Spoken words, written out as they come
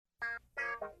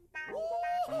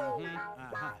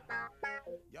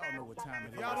Y'all know what time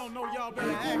it is. Y'all don't know, y'all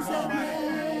better ask somebody.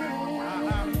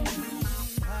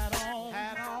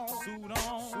 Hat on, suit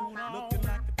on, looking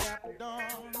like a dapper dawn,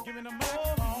 giving them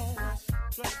all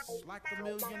dressed like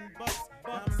 $1,000,000,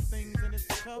 diamond things in his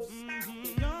cuffs.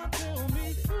 Y'all tell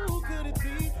me who could it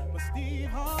be but Steve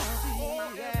Harvey?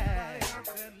 Oh, yeah. Everybody out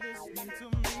there listening to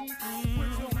me,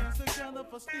 put your hands together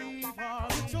for Steve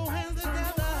Harvey. Put your hands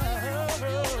together.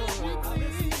 Steve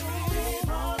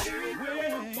Harvey.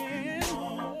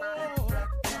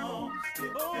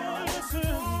 Oh, listen,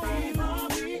 Steve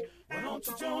Harvey. Why don't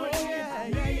you join me?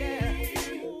 Yeah.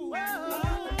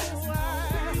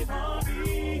 Steve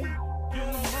Harvey. Get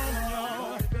them on,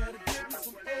 y'all. Better give me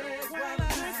some eggs while I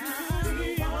listen to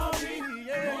Steve Harvey.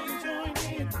 Yeah, join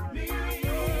in with me.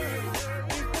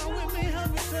 If you're with me, help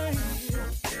me say,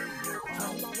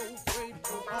 turn your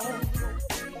radio on.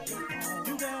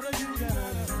 You gotta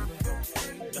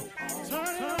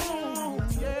turn it on.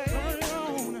 Yeah, turn it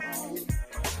on.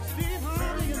 Steve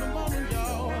Harvey in the morning,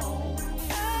 y'all.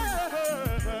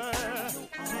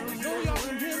 So y'all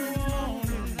can hear me on.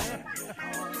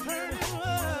 Turn it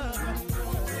up.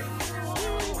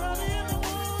 Steve Harvey in the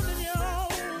morning, y'all.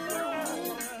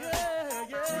 Yeah.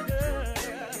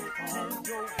 Turn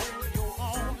your radio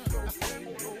on.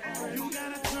 You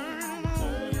gotta turn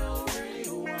your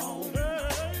radio on.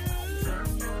 Turn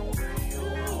your radio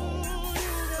on.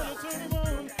 You gotta turn it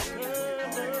on.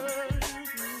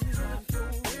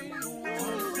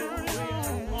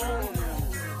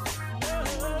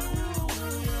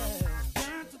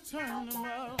 Turn them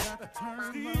up,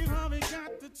 Steve Harvey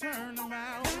got to turn them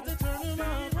out. Got to turn them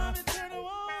up, Harvey turn them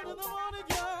on in the morning,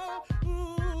 y'all.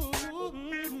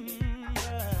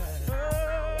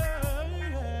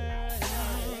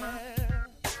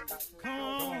 Come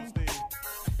on, Steve.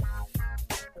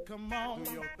 Come on,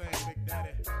 do your thing, Big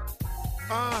Daddy.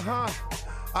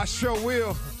 I sure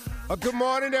will. Good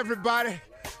morning, everybody.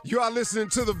 You are listening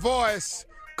to The Voice.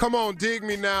 Come on, dig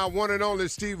me now. One and only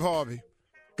Steve Harvey.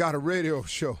 Got a radio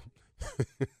show.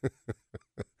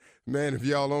 Man, if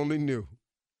y'all only knew.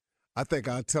 I think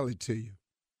I'll tell it to you.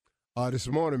 This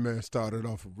morning, man, started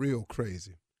off real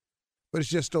crazy. But it's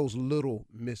just those little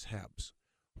mishaps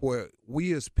where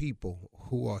we as people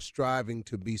who are striving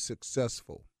to be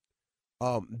successful,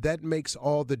 that makes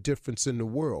all the difference in the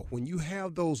world. When you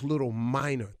have those little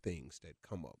minor things that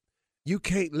come up, you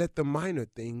can't let the minor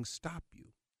things stop you.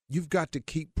 You've got to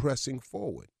keep pressing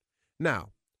forward.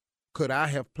 Now, could I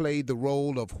have played the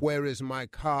role of where is my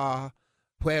car?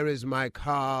 Where is my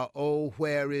car? Oh,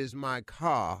 where is my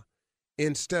car?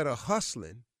 Instead of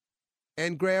hustling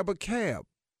and grab a cab.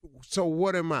 So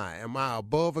what am I? Am I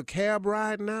above a cab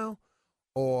ride now?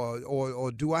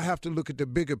 Or do I have to look at the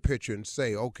bigger picture and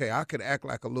say, okay, I could act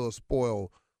like a little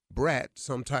spoiled brat,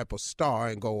 some type of star,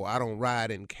 and go, I don't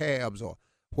ride in cabs, or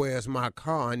where's my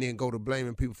car, and then go to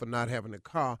blaming people for not having a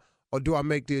car? Or do I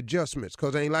make the adjustments?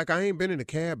 Because ain't like I ain't been in a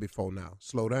cab before now.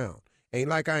 Slow down. Ain't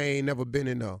like I ain't never been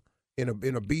in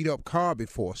a beat-up car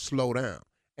before. Slow down.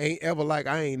 Ain't ever like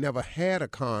I ain't never had a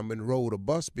car and rode a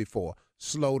bus before.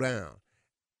 Slow down.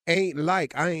 Ain't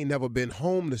like I ain't never been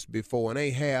homeless before and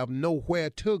ain't have nowhere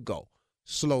to go.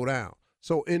 Slow down.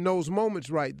 So in those moments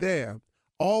right there,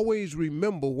 always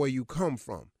remember where you come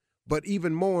from. But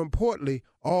even more importantly,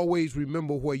 always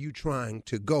remember where you're trying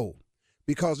to go.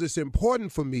 Because it's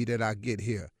important for me that I get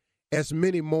here as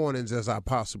many mornings as I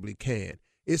possibly can.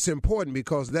 It's important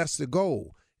because that's the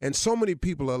goal. And so many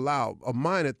people allow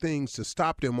minor things to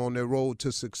stop them on their road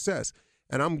to success.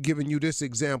 And I'm giving you this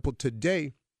example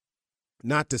today,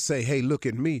 not to say, hey, look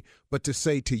at me, but to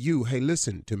say to you, hey,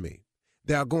 listen to me.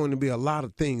 There are going to be a lot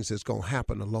of things that's going to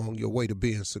happen along your way to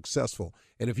being successful.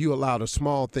 And if you allow the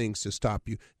small things to stop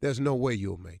you, there's no way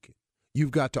you'll make it.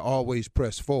 You've got to always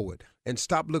press forward and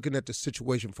stop looking at the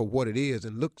situation for what it is.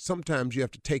 And look, sometimes you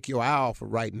have to take your eye off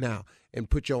of right now and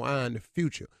put your eye on the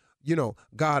future. You know,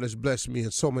 God has blessed me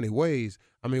in so many ways.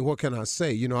 I mean, what can I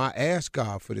say? You know, I asked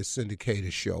God for this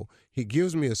syndicated show. He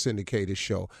gives me a syndicated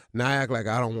show. Now I act like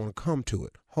I don't want to come to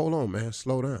it. Hold on, man.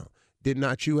 Slow down. Did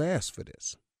not you ask for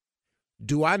this?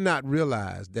 Do I not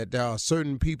realize that there are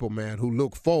certain people, man, who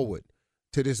look forward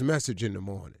to this message in the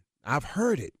morning? I've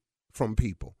heard it from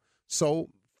people. So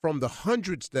from the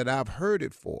hundreds that I've heard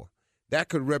it for, that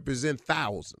could represent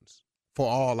thousands for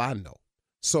all I know.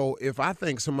 So if I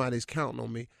think somebody's counting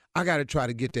on me, I got to try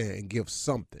to get there and give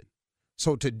something.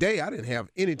 So today I didn't have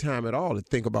any time at all to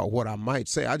think about what I might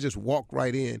say. I just walked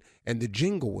right in and the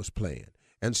jingle was playing.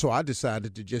 And so I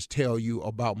decided to just tell you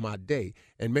about my day.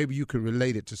 And maybe you can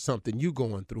relate it to something you're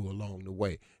going through along the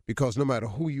way. Because no matter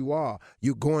who you are,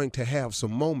 you're going to have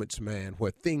some moments, man,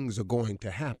 where things are going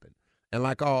to happen. And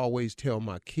like I always tell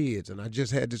my kids, and I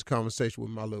just had this conversation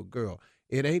with my little girl,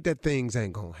 it ain't that things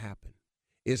ain't going to happen.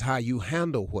 It's how you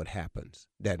handle what happens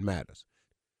that matters.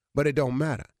 But it don't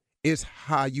matter. It's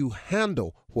how you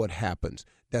handle what happens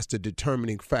that's the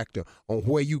determining factor on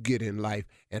where you get in life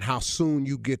and how soon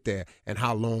you get there and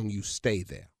how long you stay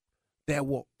there. There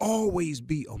will always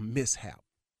be a mishap,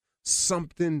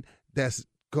 something that's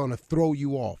going to throw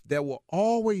you off. There will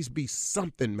always be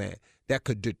something, man, that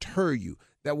could deter you.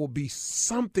 There will be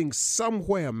something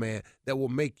somewhere, man, that will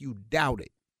make you doubt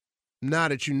it. Now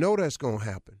that you know that's going to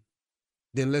happen,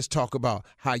 then let's talk about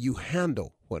how you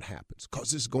handle what happens,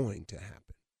 because it's going to happen.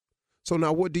 So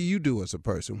now what do you do as a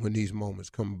person when these moments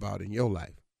come about in your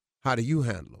life? How do you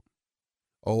handle them?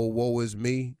 Oh, woe is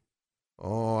me.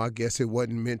 Oh, I guess it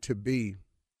wasn't meant to be.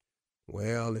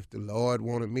 Well, if the Lord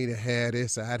wanted me to have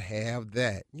this, I'd have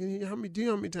that. Do you know how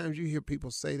many times you hear people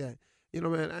say that? You know,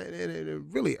 man, it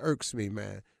really irks me,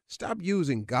 man. Stop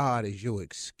using God as your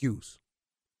excuse.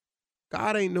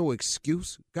 God ain't no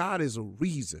excuse. God is a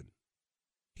reason.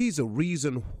 He's a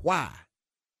reason why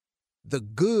the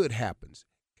good happens.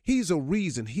 He's a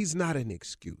reason. He's not an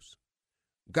excuse.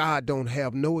 God don't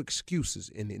have no excuses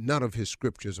in none of his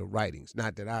scriptures or writings.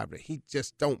 Not that I've read. He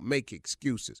just don't make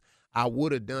excuses. I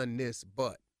would have done this,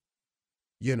 but,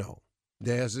 you know,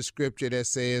 there's a scripture that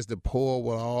says the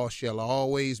poor shall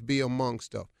always be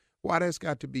amongst us. Why that's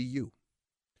got to be you?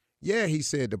 Yeah, he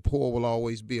said the poor will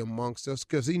always be amongst us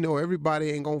because he know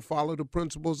everybody ain't going to follow the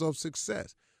principles of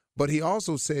success. But he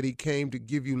also said he came to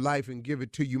give you life and give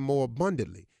it to you more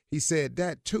abundantly. He said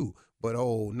that too. But,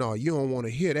 oh, no, you don't want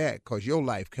to hear that because your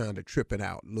life kind of tripping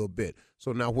out a little bit.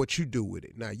 So now what you do with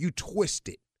it? Now you twist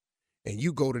it and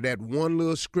you go to that one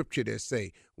little scripture that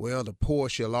say, well, the poor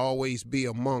shall always be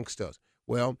amongst us.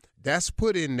 Well, that's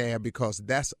put in there because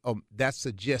that's a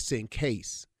just in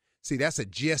case. See, that's a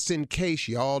just in case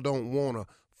y'all don't want to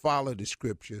follow the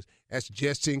scriptures. That's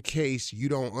just in case you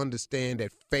don't understand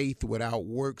that faith without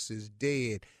works is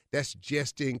dead. That's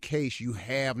just in case you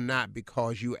have not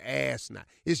because you ask not.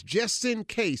 It's just in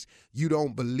case you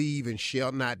don't believe and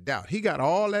shall not doubt. He got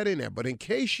all that in there. But in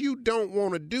case you don't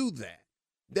want to do that,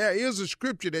 there is a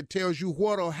scripture that tells you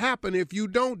what will happen if you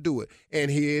don't do it. And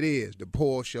here it is. The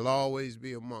poor shall always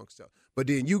be amongst us. But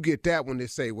then you get that one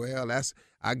that say, well,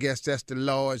 I guess that's the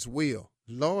Lord's will.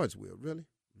 Lord's will, really?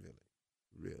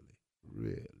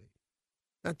 Really?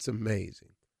 That's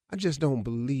amazing. I just don't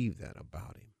believe that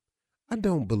about him. I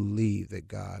don't believe that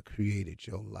God created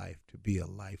your life to be a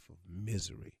life of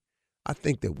misery. I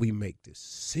think that we make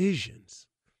decisions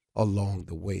along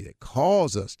the way that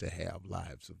cause us to have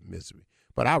lives of misery.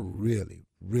 But I really,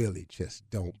 really just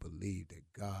don't believe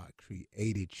that God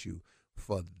created you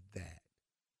for that.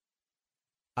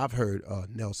 I've heard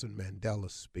Nelson Mandela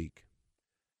speak.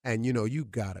 And, you know, you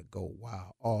got to go,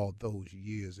 wow, all those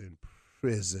years in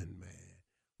prison, man.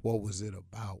 What was it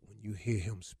about? When you hear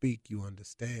him speak, you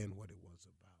understand what it was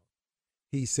about.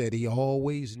 He said he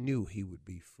always knew he would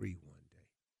be free one day.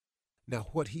 Now,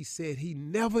 what he said he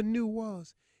never knew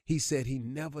was, he said he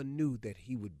never knew that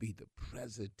he would be the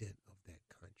president of that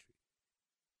country.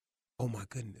 Oh, my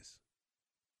goodness.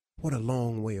 What a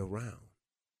long way around.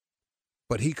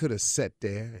 But he could have sat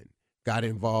there and got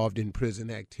involved in prison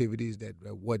activities that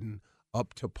wasn't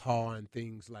up to par and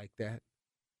things like that.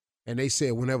 And they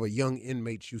said whenever young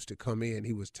inmates used to come in,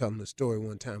 he was telling a story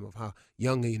one time of how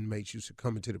young inmates used to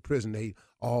come into the prison. They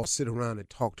all sit around and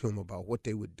talk to him about what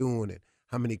they were doing and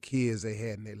how many kids they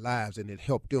had in their lives. And it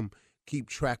helped them keep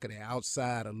track of their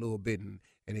outside a little bit. And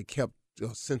it kept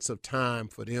a sense of time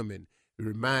for them. And it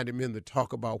reminded them to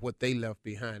talk about what they left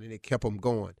behind. And it kept them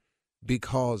going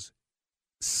because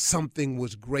something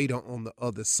was greater on the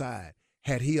other side.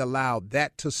 Had he allowed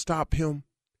that to stop him,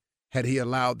 had he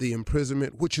allowed the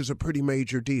imprisonment, which is a pretty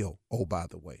major deal, oh, by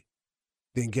the way,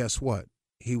 then guess what?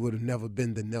 He would have never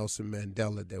been the Nelson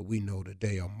Mandela that we know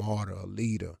today, a martyr, a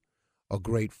leader, a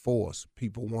great force.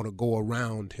 People want to go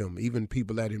around him. Even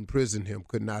people that imprisoned him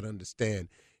could not understand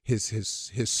his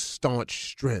staunch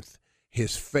strength,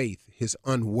 his faith, his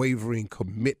unwavering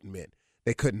commitment.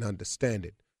 They couldn't understand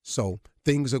it. So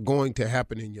things are going to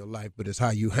happen in your life, but it's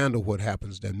how you handle what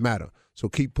happens that matter. So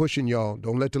keep pushing, y'all.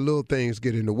 Don't let the little things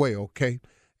get in the way, okay?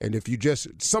 And if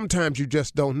sometimes you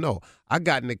just don't know. I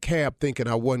got in the cab thinking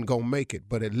I wasn't going to make it,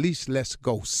 but at least let's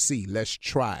go see. Let's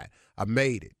try. I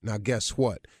made it. Now, guess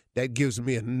what? That gives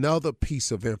me another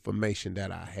piece of information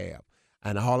that I have.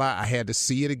 And I had to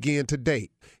see it again today.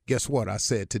 Guess what? I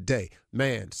said today,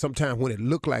 man, sometimes when it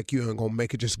look like you ain't going to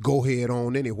make it, just go head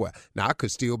on anywhere. Now, I could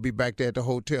still be back there at the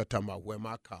hotel talking about where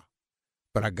my car.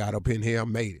 But I got up in here, I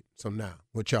made it. So now,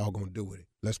 what y'all going to do with it?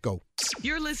 Let's go.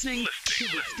 You're listening to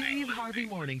the Steve Harvey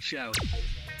Morning Show.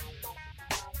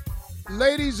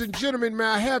 Ladies and gentlemen, may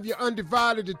I have your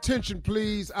undivided attention,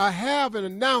 please? I have an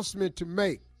announcement to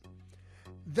make.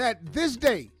 That this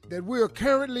day that we are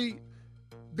currently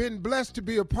been blessed to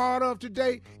be a part of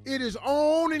today, it is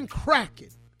on and cracking.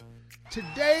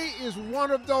 Today is one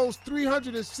of those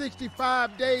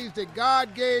 365 days that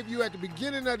God gave you at the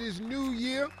beginning of this new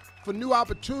year for new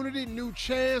opportunity, new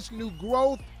chance, new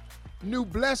growth, new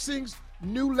blessings,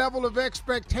 new level of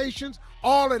expectations.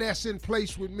 All of that's in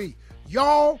place with me.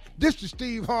 Y'all, this is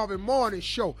Steve Harvey Morning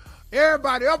Show.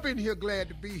 Everybody up in here glad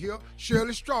to be here.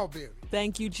 Shirley Strawberry.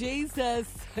 Thank you, Jesus.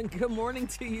 Good morning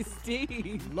to you,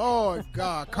 Steve. Lord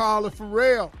God. Carla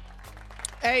Farrell.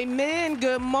 Amen.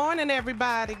 Good morning,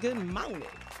 everybody. Good morning.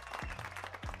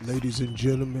 Ladies and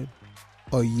gentlemen,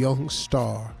 a young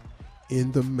star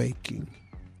in the making.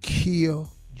 Kia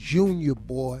Junior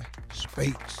boy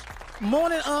Spates.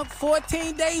 Morning,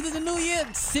 14 days of the new year.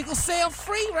 Sickle cell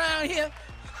free around here.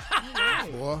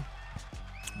 Boy.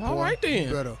 All right, then.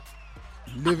 You better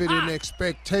live it in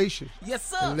expectation. Yes,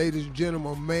 sir. And ladies and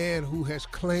gentlemen, a man who has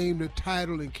claimed the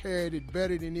title and carried it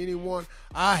better than anyone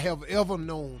I have ever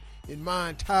known in my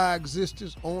entire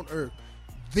existence on earth.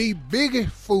 The biggest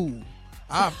fool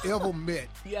I've ever met.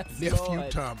 Yes, Nephew Lord.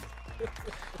 Tommy.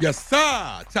 Yes,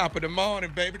 sir. Top of the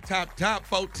morning, baby. Top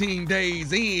 14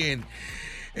 days in.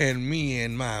 And me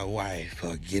and my wife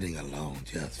are getting along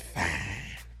just fine.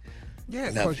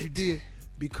 Yeah, Love because you it. did.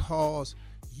 Because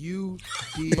you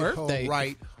did Birthday. her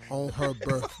right on her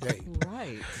birthday.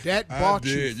 Right. That I bought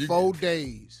you did. You- 4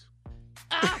 days.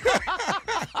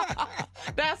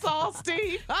 That's all,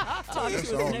 Steve. Talk That's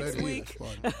to us all next that week. is,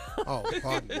 partner. Oh,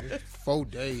 pardon me. 4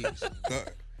 days.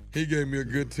 He gave me a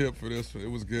good tip for this one. It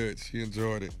was good. She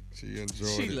enjoyed it.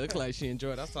 She Looked like she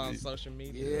enjoyed it. I saw on social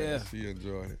media. Yeah. She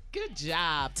enjoyed it. Good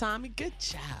job, Tommy. Good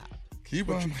job. Keep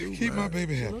what you do, my man.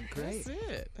 baby happy. Look great. That's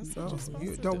it. That's No, what you're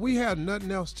supposed to no, do. we had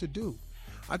nothing else to do.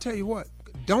 I tell you what,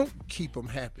 don't keep them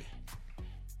happy.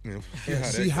 Yeah,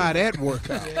 See how that work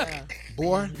out. Yeah.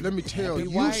 Boy, let me tell Happy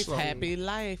you wife, something. happy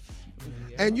life.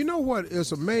 And you know what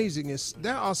is amazing is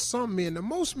there are some men, and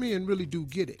most men really do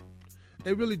get it.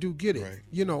 They really do get it. Right.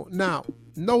 You know, now,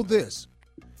 know this.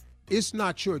 It's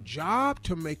not your job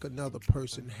to make another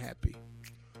person happy,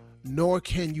 nor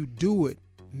can you do it,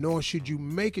 nor should you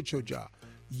make it your job.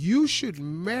 You should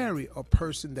marry a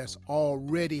person that's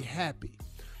already happy.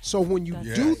 So when you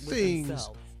That's do right, with things,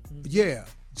 themselves. yeah.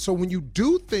 So when you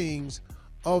do things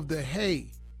of the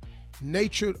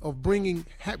nature of bringing,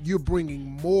 you're bringing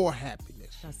more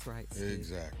happiness. That's right, Steve.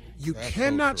 Exactly. You That's so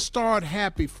cannot true. start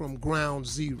happy from ground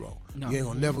zero. No. You ain't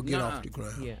gonna never get Nuh-uh. off the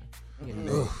ground. Yeah. Yeah.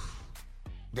 Ugh.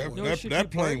 Nor should you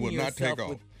That plane burden would not yourself take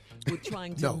off. with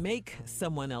trying to No. make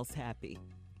someone else happy.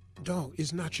 No,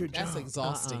 it's not your That's job.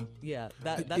 exhausting. Yeah,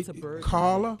 that's a burden.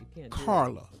 Carla, You can't do it.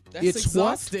 Carla. That's it's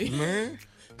exhausting. Man,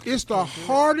 It's the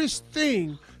hardest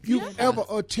thing you've ever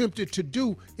attempted to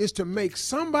do is to make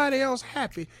somebody else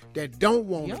happy that don't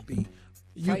want to Yep. be.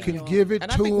 You Right. can give it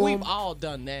And to I think them, we've all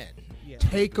done that. Yeah.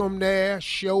 take them there,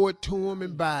 show it to them,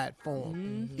 and buy it for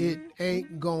them. Mm-hmm. It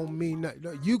ain't gonna mean nothing.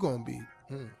 No, you gonna be.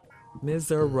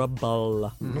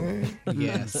 Miserable.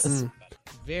 Yes.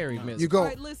 Very miserable. You go.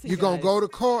 right, listen, you gonna guys. go to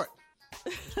court.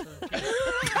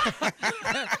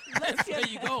 Where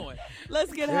you going?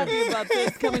 Let's get happy about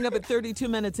this. Coming up at 32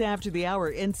 minutes after the hour,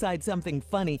 inside something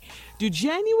funny. Do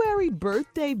January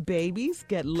birthday babies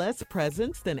get less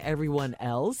presents than everyone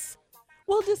else?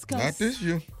 We'll discuss not this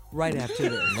year. right after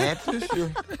this. Not this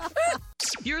year.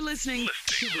 You're listening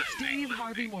to the Steve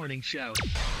Harvey Morning Show.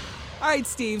 All right,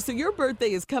 Steve, so your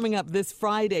birthday is coming up this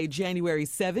Friday, January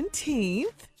 17th.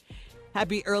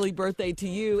 Happy early birthday to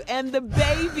you. And the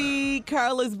baby,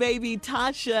 Carla's baby,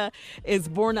 Tasha, is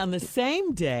born on the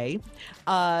same day.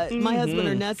 My husband,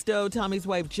 Ernesto, Tommy's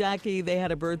wife, Jackie, they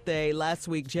had a birthday last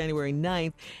week, January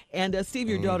 9th. And Steve,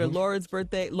 your daughter, Lori's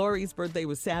birthday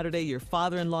was Saturday. Your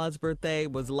father-in-law's birthday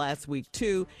was last week,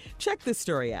 too. Check this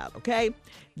story out, okay?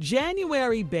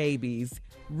 January babies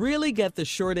really get the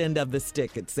short end of the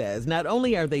stick, it says. Not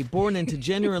only are they born into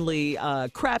generally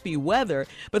crappy weather,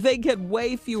 but they get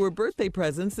way fewer birthday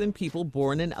presents than people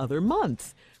born in other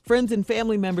months. Friends and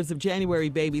family members of January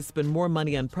babies spend more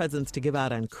money on presents to give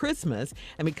out on Christmas,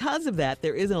 and because of that,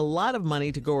 there isn't a lot of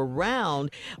money to go around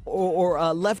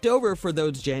or left over for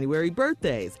those January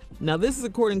birthdays. Now, this is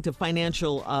according to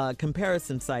financial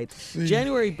comparison sites.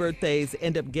 January birthdays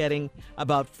end up getting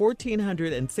about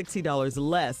 $1,460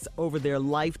 less over their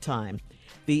lifetime.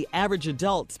 The average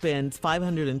adult spends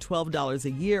 $512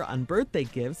 a year on birthday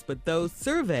gifts, but those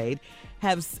surveyed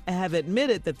have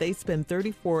admitted that they spend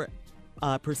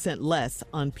percent less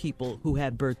on people who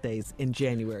had birthdays in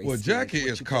January. Well, Steve. Jackie What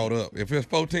is you caught think? up. If it's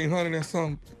 1,400 and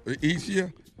something each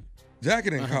year,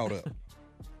 Jackie done caught up.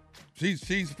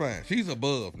 She's fine. She's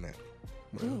above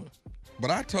now. But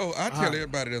I tell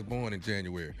everybody that's born in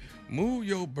January, move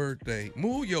your birthday,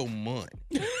 move your month.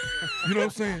 You know what I'm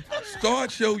saying?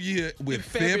 Start your year with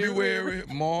February,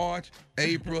 March,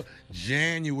 April,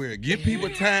 January. Give people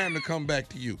time to come back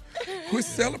to you. Quit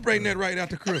celebrating that right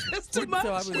after Christmas.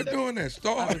 We're doing that.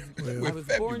 Start with I was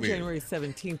February. born January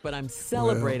 17th, but I'm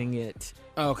celebrating it.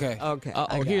 Okay. Okay.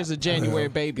 Uh-oh, here's a January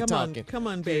baby talking. Come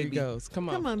on, Here he baby. goes. Come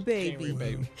on. Come on, baby.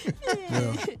 January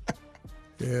baby.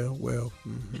 Yeah, well,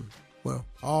 well,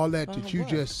 all that you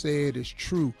just said is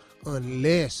true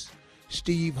unless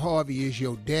Steve Harvey is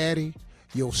your daddy,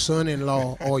 your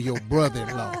son-in-law, or your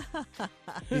brother-in-law.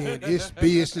 Then it's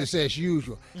business as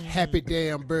usual. Happy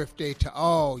damn birthday to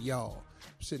all y'all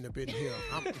sitting up in here.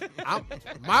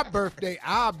 My birthday,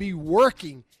 I'll be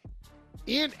working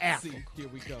in Africa. Here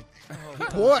we go.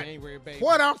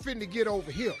 What I'm finna get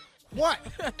over here?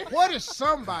 What is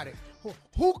somebody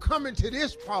who coming to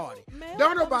this party? Man,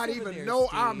 Don't what's nobody over even there, know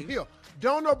Steve? I'm here.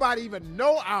 Don't nobody even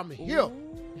know I'm here.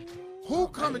 Who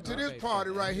coming to this party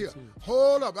right here?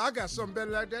 Hold up, I got something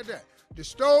better like that. The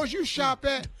stores you shop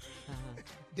at,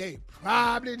 they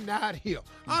probably not here.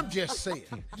 I'm just saying,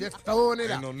 just throwing it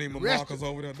out. Ain't no Neiman Rest- Marcus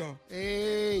over there, though.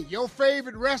 Hey, your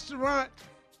favorite restaurant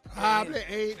probably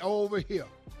ain't over here.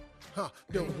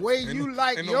 The way you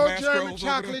like ain't no your Mastro's German over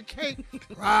chocolate cake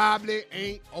probably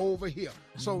ain't over here.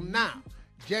 So now,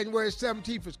 January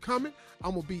 17th is coming.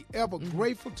 I'm going to be ever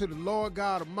grateful to the Lord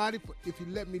God Almighty for if he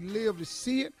let me live to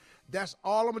see it. That's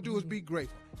all I'm going to do is be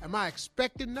grateful. Am I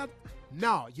expecting nothing?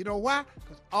 No. You know why?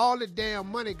 Because all the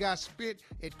damn money got spent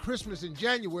at Christmas in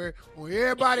January on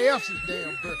everybody else's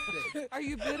damn birthday. Are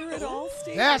you bitter at all,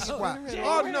 Steve? That's Are you why. bitter at Oh,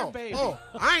 all? no. baby. Oh,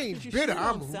 I ain't You bitter. sure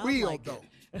I'm don't sound real, like though.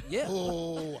 it. Yeah.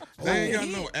 They ain't got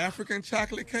no African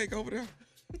chocolate cake over there.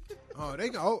 Oh, they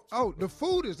go. Oh, the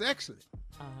food is excellent.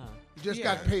 You just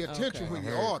got to pay attention when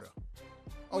you order.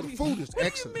 Oh, the food is What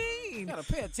excellent. do you mean? Gotta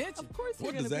pay attention. Of course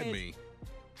What you're does gonna that pay mean?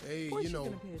 Hey, Of course you you're know,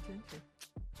 gonna pay attention.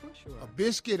 Of course you a are.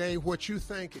 biscuit ain't what you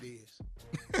think it is.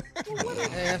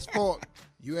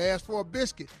 You ask for a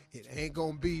biscuit, it ain't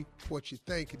gonna be what you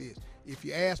think it is. If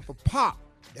you ask for pop,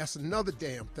 that's another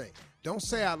damn thing. Don't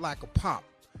say I like a pop.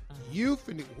 You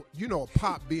know a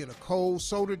pop being a cold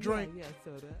soda drink. Yeah,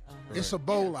 soda. It's a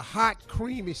bowl of hot,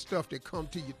 creamy stuff that come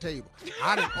to your table.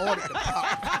 I done ordered the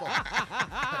pop before.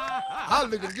 I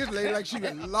look at this lady like she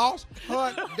done lost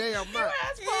her damn mind.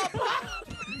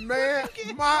 Man,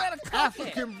 my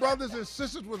African brothers and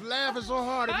sisters was laughing so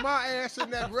hard at my ass in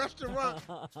that restaurant.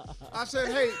 I said,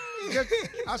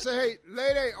 hey,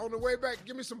 lady, on the way back,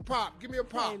 give me some pop. Give me a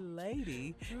pop. Hey,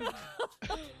 lady.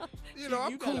 You know,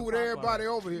 I'm You got a cool with pop everybody on.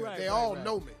 over here. Right, they right, all right.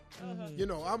 know me. You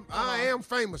know, I am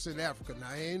famous in Africa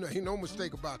now. Ain't no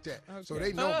mistake about that. So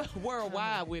they know me.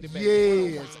 Worldwide with it,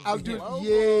 baby. Yes, I'll do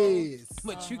yes.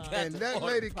 But you got And to that order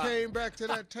lady pop. came back to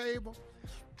that table,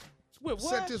 With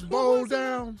set what? this bowl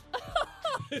down.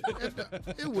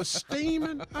 It was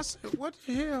steaming. I said, what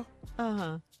the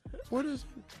hell? What is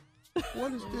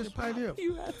this right here?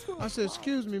 You asked for I said,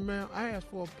 excuse me, ma'am. I asked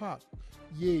for a pop.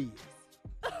 Yes.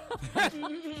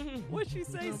 What'd she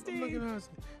say, I'm looking Steve? at her. I said,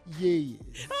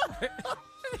 yes.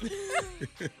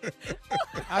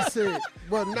 I said,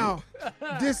 well, no,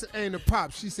 this ain't a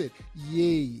pop. She said,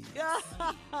 yes.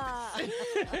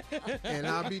 And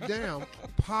I'll be damned.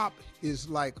 Pop is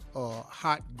like a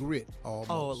hot grit almost.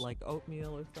 Oh, like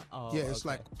oatmeal or something? Oh, yeah, it's okay.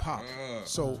 like pop.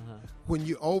 So when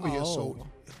you're over here, so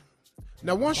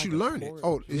now once you learn it,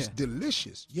 it's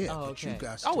delicious. Yeah, Oh, but you okay.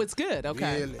 got to Oh, it's good.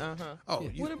 Okay. really. Uh-huh. Oh,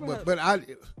 What about- but I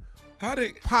How they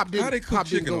pop how they didn't cook pop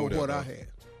didn't chicken go over with there? what I though? had.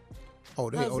 Oh,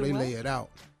 they How's the lay what? it out.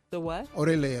 The what? Oh,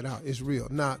 they lay it out. It's real.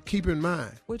 Now keep in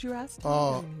mind What'd you ask?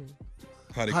 how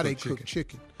they cook cook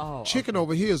chicken. Oh, Chicken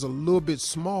over here is a little bit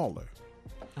smaller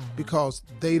because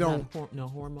they don't. No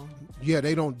hormone. Yeah,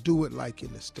 they don't do it like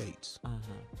in the States.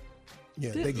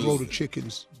 Yeah, they grow the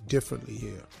chickens differently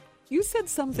here. You said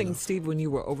something, Steve, when you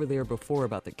were over there before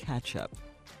about the ketchup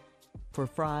for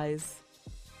fries.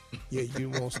 Yeah, you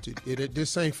wants to.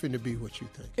 This ain't finna be what you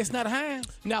think. It's not a Heinz.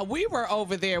 Now, we were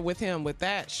over there with him with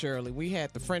that, Shirley. We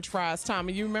had the French fries,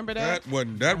 Tommy. You remember that?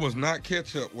 That was not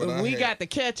ketchup. What I We had. got the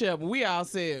ketchup. We all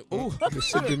said, ooh.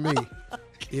 Listen to me.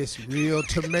 It's real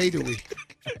tomatoey.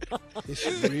 It's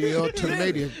real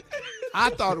tomato.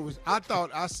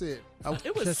 I said.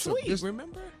 It was sweet,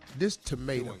 remember? This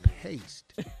tomato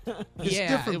paste. It's Yeah,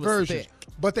 different it was versions. thick.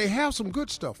 But they have some good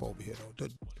stuff over here, though.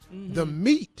 The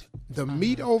meat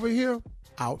over here,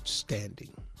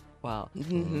 outstanding. Wow.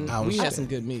 We had some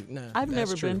good meat. Nah, I've that's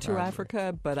never true. been to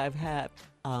Africa, but I've had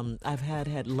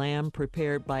lamb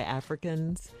prepared by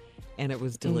Africans, and it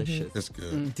was delicious. It's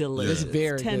good. Delicious. It's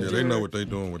very Tender, good. Yeah, they know what they're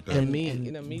doing with that. And meat,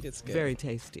 meat is good. very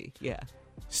tasty. Yeah.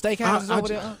 Steakhouses over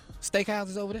there.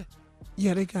 Steakhouses over there.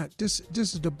 Yeah, they got this.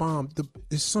 This is the bomb.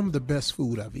 It's some of the best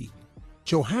food I've eaten.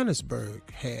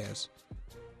 Johannesburg has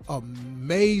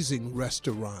amazing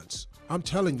restaurants. I'm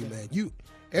telling you, man.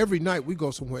 Every night we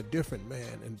go somewhere different,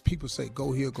 man, and people say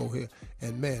go here,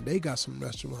 and man, they got some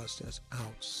restaurants that's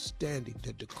outstanding.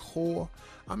 The decor,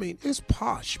 I mean, it's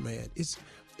posh, man. It's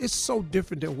so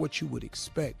different than what you would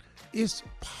expect. It's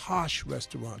posh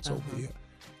restaurants over here,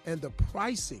 and the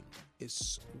pricing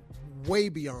is way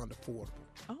beyond affordable.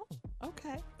 Oh,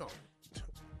 okay. No.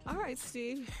 All right,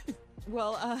 Steve.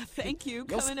 Well, thank you.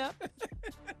 Coming up,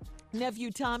 Nephew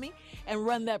Tommy, and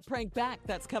Run That Prank Back.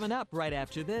 That's coming up right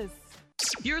after this.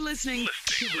 You're listening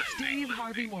to the Steve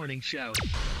Harvey Morning Show.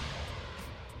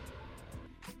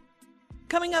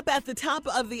 Coming up at the top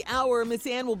of the hour, Miss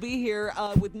Ann will be here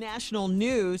with national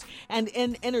news. And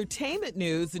in entertainment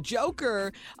news, the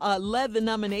Joker led the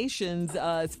nominations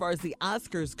as far as the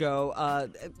Oscars go.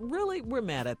 Really, we're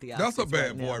mad at the Oscars. That's a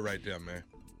bad right boy now. right there, man.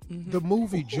 The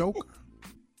movie Joker.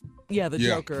 Yeah, the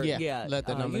Yeah. Joker. Yeah, led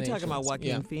the You're talking about nominations. Joaquin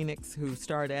Yeah. Phoenix, who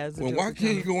starred as the When Joker.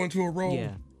 Joaquin go into a role,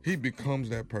 Yeah. he becomes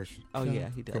that person. Oh, yeah,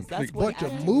 he does. Complete. That's what But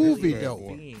the acting movie, really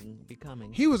though, is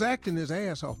becoming. he was acting his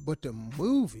ass off, but the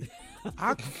movie,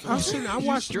 I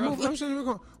watched the movie. I'm sitting there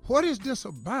going, what is this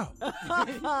about?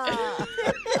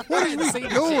 What is we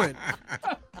doing?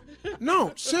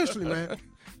 No, seriously, man.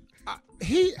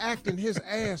 He acting his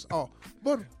ass off,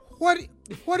 but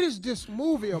what is this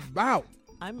movie about?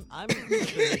 I'm hoping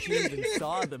that you even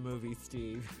saw the movie,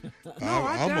 Steve. No,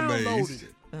 I I'm downloaded amazed. it.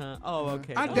 Oh,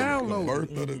 okay. I The downloaded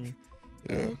birth it. of the.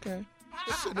 Yeah. Okay.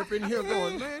 Just sitting up in here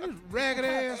going, man, this ragged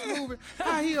ass movie.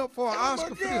 How he up for an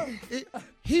Oscar for this?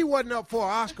 He wasn't up for an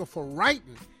Oscar for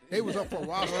writing. They was up for an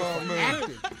Oscar for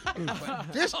acting.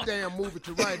 But this damn movie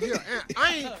to right here, and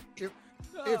I ain't.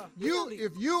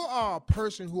 If you are a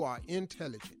person who are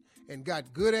intelligent and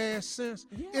got good ass sense,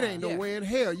 it ain't no way in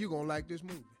hell you gonna like this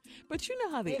movie. But you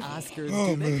know how the Oscars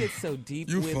Oh, do. They man. get so deep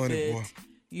You with funny, it. boy.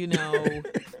 You know,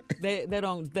 they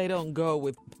don't go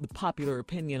with the popular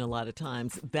opinion a lot of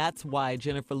times. That's why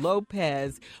Jennifer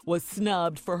Lopez was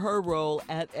snubbed for her role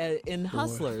in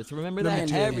Hustlers. Remember Let me that?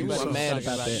 tell you Everybody something. was Mad talking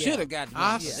about about that. it. Should have got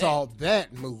I saw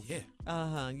that movie.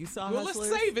 You saw Well,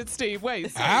 Hustlers? let's save it, Steve.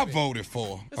 Wait. I voted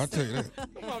for her. I'll tell you that.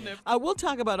 Come on, Nephew. We'll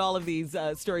talk about all of these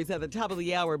stories at the top of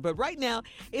the hour, but right now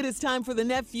it is time for the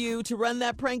nephew to run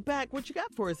that prank back. What you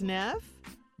got for us, Neff?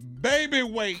 Baby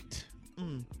weight.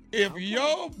 If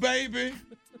your baby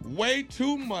weigh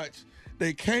too much,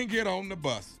 they can't get on the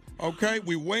bus. Okay?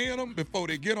 We weighing them before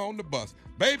they get on the bus.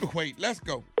 Baby weight, let's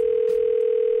go.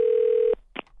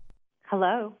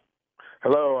 Hello.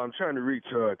 Hello, I'm trying to reach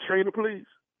Trina, please.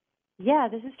 Yeah,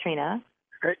 this is Trina.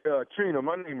 Hey, Trina,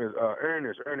 my name is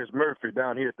Ernest Murphy,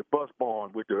 down here at the bus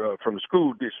barn with from the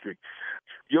school district.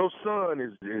 Your son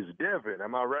is Devin,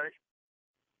 am I right?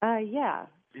 Yeah.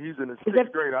 He's in the Is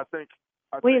sixth grade, I think.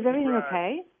 Wait, is everything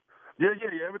okay? Yeah,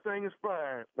 everything is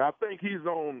fine. I think he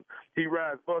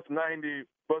rides bus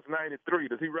 93.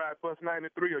 Does he ride bus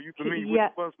 93? Are you familiar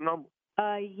with the bus number?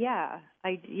 Yeah,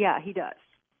 he does.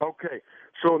 Okay,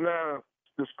 so now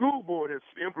the school board has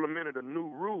implemented a new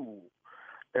rule,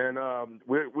 and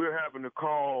we're having to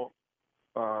call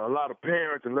a lot of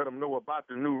parents and let them know about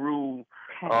the new rule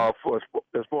as far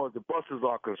as the buses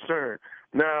are concerned.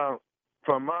 Now,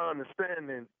 from my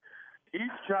understanding, each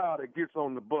child that gets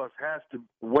on the bus has to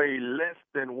weigh less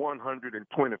than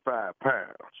 125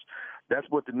 pounds. That's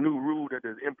what the new rule that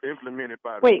is implemented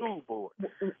by the school board.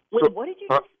 What did you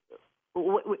just...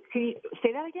 can you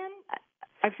say that again?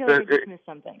 I feel like I just missed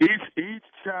something. Each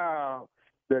child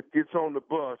that gets on the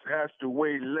bus has to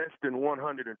weigh less than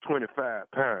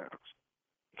 125 pounds.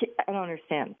 I don't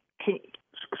understand.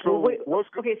 So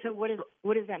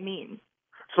what does that mean?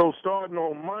 So starting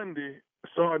on Monday,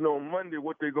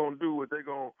 what they're gonna do is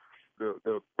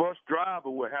the bus driver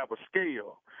will have a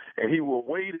scale, and he will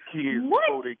weigh the kids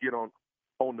before they get on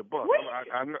the bus.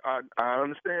 I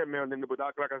understand, man, but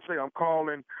like I say, I'm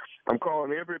calling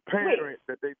every parent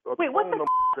that they. Wait, what the?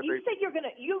 You said you're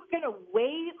gonna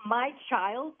weigh my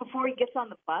child before he gets on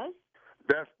the bus?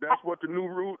 That's what the new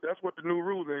rule. That's what the new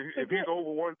rule is. If he's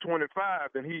over 125,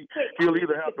 then he'll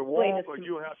either have to walk or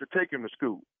you'll have to take him to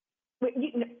school. Wait,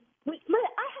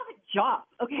 I have a job.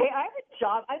 Okay, I have a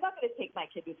job. I'm not going to take my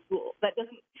kid to school. That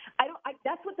doesn't.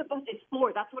 That's what the bus is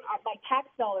for. That's what my tax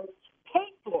dollars pay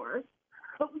for.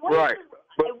 But what? Right.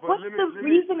 What's the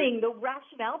reasoning, the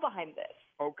rationale behind this?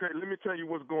 Okay, let me tell you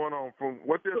what's going on. From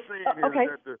what they're saying is Okay.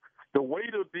 that the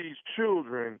weight of these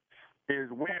children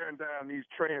is wearing down these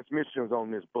transmissions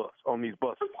on these buses.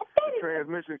 The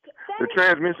transmission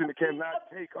cannot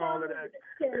take all of that.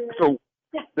 So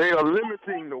they are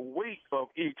limiting the weight of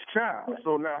each child.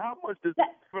 So now, how much does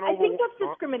I think that's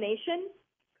discrimination.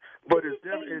 But is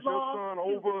your son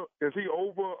over? Is he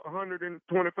over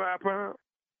 125 pounds?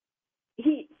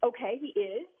 He is. Okay,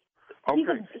 He's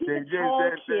a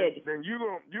tall kid. Then you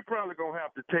probably gonna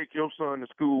have to take your son to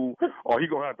school, or he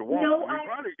gonna have to walk. No,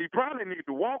 he probably need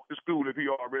to walk to school if he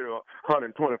already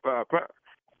 125 pounds.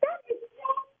 That is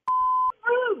so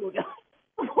rude.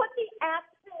 What the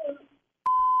absolute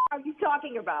are you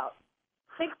talking about?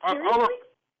 Like, seriously?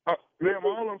 Ma'am,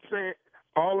 all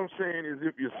I'm saying is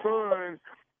if your son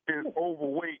is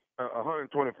overweight,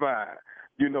 125.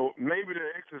 Maybe the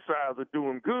exercise are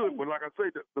doing good, but like I say,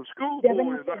 the school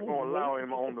board is not going to allow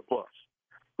him on the bus.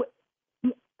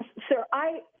 Sir,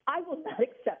 I will not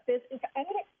accept this.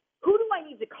 Who do I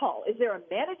need to call? Is there a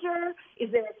manager? Is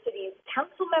there a city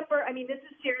council member? I mean, this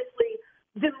is seriously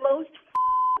the most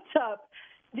up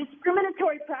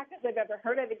discriminatory practice I've ever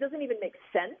heard of. It doesn't even make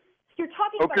sense. You're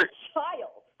talking about a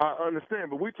child. I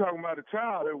understand, but we're talking about a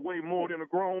child that weighs more than a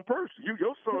grown person.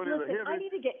 Your son is a heavy. I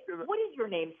need to get. What is your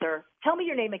name, sir? Tell me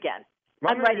your name again.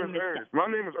 My name is Ernest. My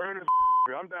name is Ernest.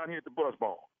 I'm down here at the bus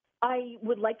barn. I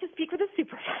would like to speak with a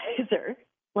supervisor,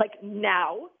 like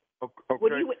now.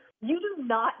 Okay. You do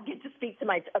not get to speak to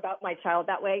about my child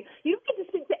that way. You don't get to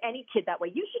speak to any kid that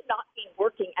way. You should not be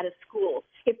working at a school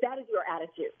if that is your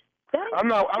attitude. I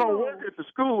don't work at the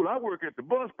school. I work at the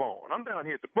bus barn. I'm down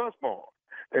here at the bus barn.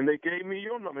 And they gave me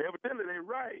your number. Evidently, they're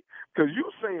right. Because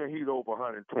you're saying he's over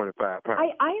 125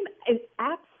 pounds. I am in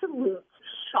absolute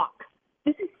shock.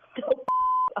 This is so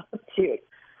dude.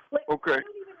 Okay. I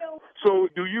don't even know. So,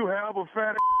 do you have a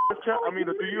fat child?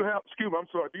 Do you have, excuse me, I'm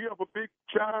sorry, do you have a big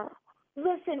child?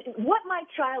 Listen, what my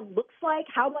child looks like,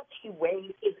 how much he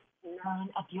weighs is none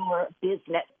of your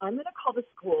business. I'm going to call the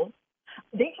school.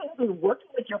 They should be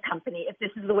working with your company if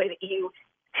this is the way that you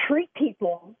treat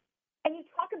people. And you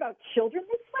talk about children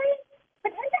this way?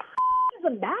 Like, what the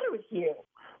is the matter with you?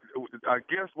 I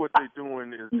guess what they're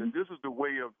doing is this is the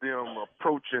way of them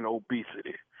approaching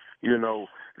obesity.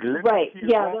 Let kids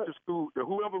walk to school.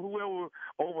 Whoever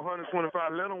over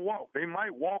 125, let them walk. They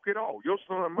might walk it off. Your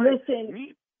son might.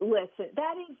 Listen,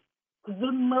 that is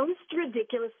the most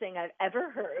ridiculous thing I've ever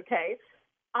heard, okay?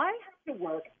 I have to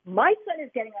work. My son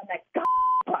is getting on that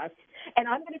bus, and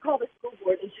I'm going to call the school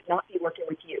board and should not be working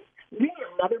with you. We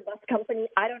are another bus company.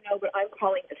 I don't know, but I'm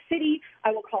calling the city.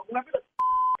 I will call whoever the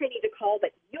I need to call,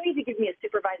 but you need to give me a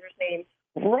supervisor's name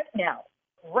right now.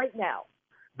 Right now.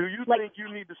 Do you think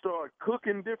you need to start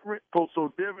cooking different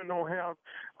so Devin don't have,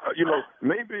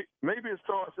 maybe it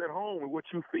starts at home with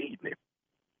what you feed him?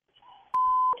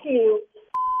 You.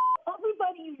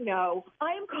 Everybody you know,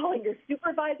 I am calling your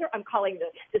supervisor. I'm calling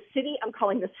the city. I'm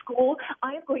calling the school.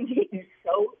 I am going to get you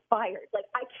so fired.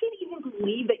 I can't even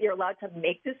believe that you're allowed to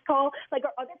make this call. Are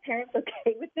other parents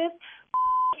okay with this?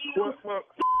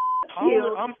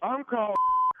 I'm calling.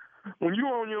 When you're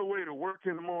on your way to work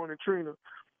in the morning, Trina,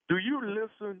 do you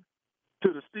listen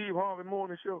to the Steve Harvey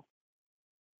Morning Show?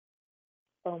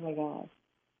 Oh, my God.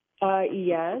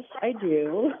 Yes, I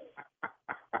do.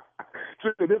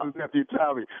 This is Nephew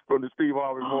Tommy from the Steve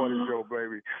Harvey Morning Show,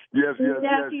 baby. Yes.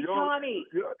 Nephew Tommy.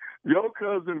 Your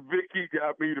cousin Vicky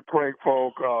got me to prank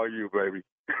phone call you, baby.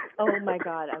 Oh, my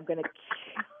God. I'm going to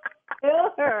kill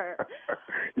her.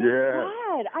 Yeah.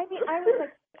 God. I was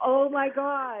like, oh, my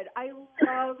God. I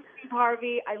love Steve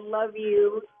Harvey. I love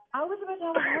you. I was about to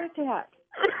have a heart attack.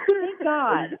 Thank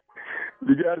God.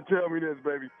 You got to tell me this,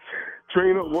 baby.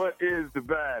 Trina, what is the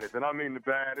baddest, and I mean the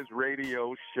baddest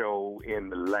radio show in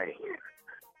the land?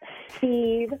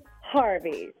 Steve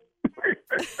Harvey.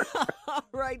 All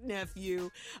right, nephew.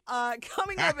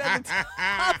 Coming up at the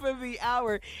top of the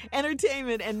hour,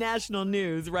 entertainment and national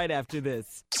news right after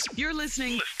this. You're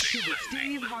listening to the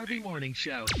Steve Harvey Morning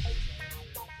Show.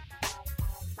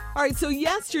 All right, so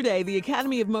yesterday, the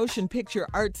Academy of Motion Picture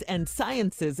Arts and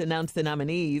Sciences announced the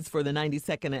nominees for the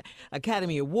 92nd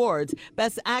Academy Awards.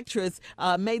 Best Actress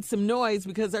made some noise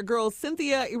because our girl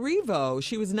Cynthia Erivo,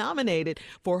 she was nominated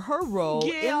for her role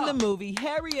in the movie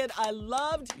Harriet. I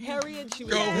loved Harriet. She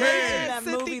was great in that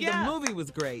movie. The movie was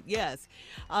great, yes.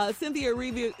 Cynthia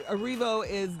Erivo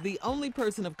is the only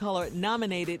person of color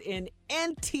nominated in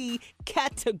anti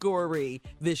category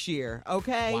this year,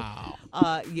 okay? Wow.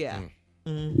 Yeah.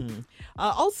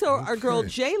 Also, our girl Okay.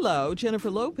 J-Lo, Jennifer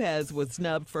Lopez, was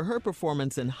snubbed for her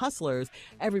performance in Hustlers.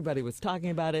 Everybody was talking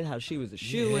about it, how she was a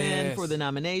shoo-in Yes. for the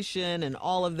nomination and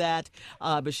all of that,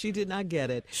 but she did not get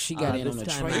it. She got in this on the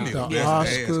time train. out. The The Best ass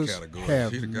Oscars category.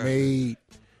 have She the guy.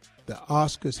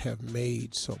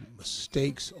 made some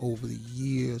mistakes over the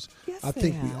years. Yes, I they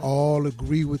think we have. all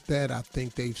agree with that. I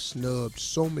think they've snubbed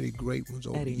so many great ones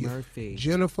over Eddie the years. Murphy.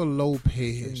 Jennifer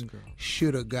Lopez Dream Girl.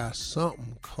 should have got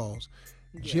something cause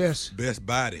just Best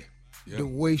body. Yeah. the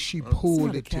way she It's pulled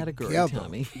not a it category, together.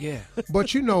 Tommy. Yeah.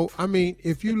 But you know, I mean,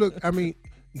 if you look, I mean,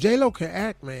 J-Lo can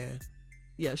act, man.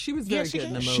 Yeah, she was Yeah, very she good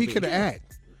in the can. movie. She can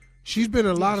act. She's been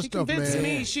in a lot of She stuff, man. convinced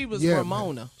Me, she was Yeah,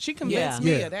 Ramona. She convinced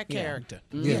Yeah. me of that Yeah. character.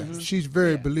 Yeah, she's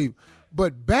very believable.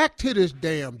 But back to this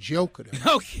damn Joker.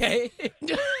 Okay.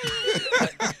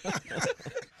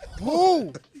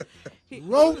 Who He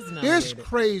wrote was this nominated.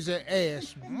 crazy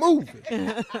ass movie?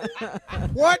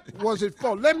 What was it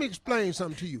for? Let me explain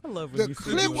something to you. I love when The you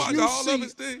say Did you clips watch you all see, of it,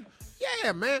 Steve?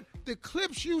 yeah, man. The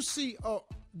clips you see,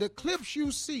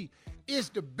 is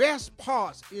the best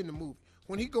parts in the movie.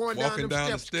 When he going Walking down down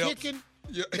them the steps, steps. kicking.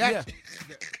 Yeah. That,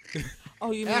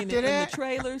 Oh, you mean After in the that-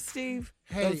 trailer, Steve?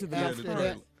 Hey, Those are the after best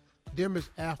that, parts. them is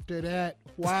after that.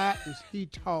 Why is he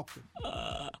talking?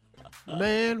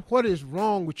 Man, what is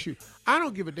wrong with you? I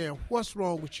don't give a damn what's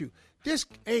wrong with you. This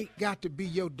ain't got to be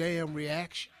your damn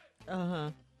reaction.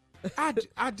 I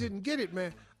didn't get it,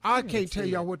 man. I can't tell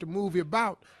y'all what the movie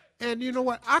about. And you know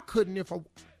what? I couldn't if I.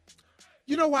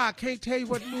 You know why I can't tell you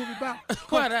what the movie about?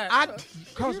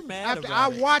 Because You're mad after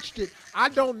about I it. watched it, I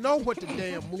don't know what the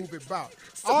damn movie about.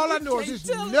 All I know is this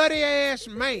nutty ass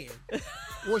man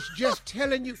was just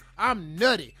telling you I'm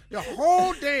nutty. The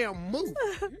whole damn movie.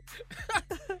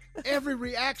 Every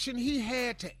reaction he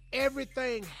had to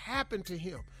everything happened to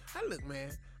him. Now look,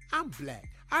 man, I'm black.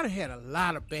 I done had a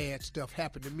lot of bad stuff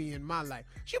happen to me in my life.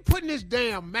 You putting this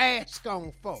damn mask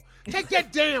on for? Take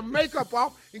that damn makeup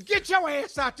off and get your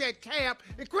ass out that cab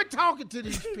and quit talking to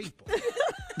these people.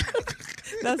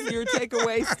 That's your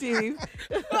takeaway, Steve.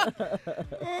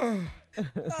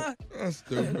 That's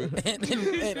stupid. and,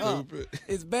 Stupid.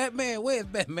 it's Batman. Where's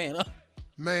Batman?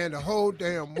 Man, the whole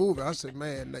damn movie, I said,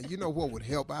 man, now, you know what would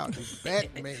help out is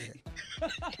Batman.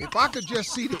 If I could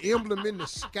just see the emblem in the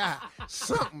sky,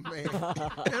 something, man.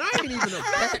 And I ain't even a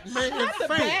Batman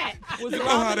fan. Was You know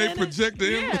how Robin they in it? project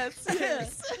the image? Yes,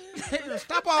 yes.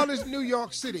 Stop all this New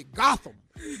York City, Gotham.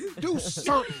 Do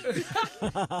something.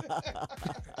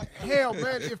 Hell,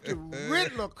 man, if the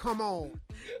Riddler come on,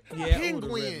 Yeah, oh, the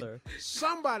Penguin, Riddler.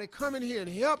 somebody come in here and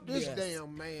help this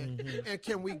damn man. And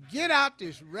can we get out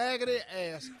this raggedy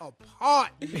ass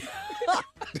apart? Man,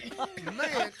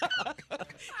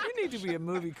 You need to be a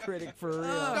movie critic for real.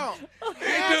 no.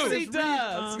 do. He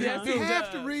does. Yes, he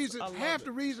Half does.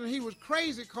 the reason he was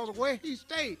crazy because of where he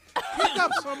stayed. Pick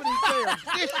up some of these damn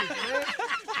dishes, man.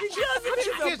 He does in you his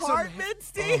get some- apartment,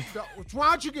 Steve. Why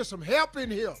don't you get some help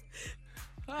in here?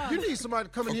 You need somebody to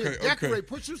come in here and Okay, okay. decorate.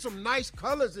 Put you some nice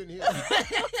colors in here.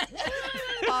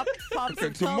 Pop Okay,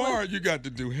 some tomorrow color. you got to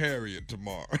do Harriet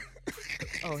tomorrow.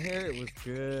 Oh, Harriet was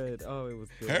good. Oh, it was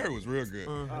good. Harriet was real good.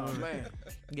 Oh man.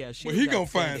 Yeah, she But was he gonna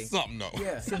find outstanding. something though.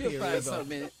 Yeah, he'll find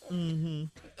something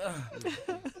in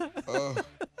it.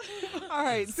 All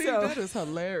right, See, so that is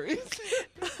hilarious.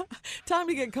 time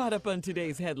to get caught up on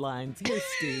today's headlines. Here's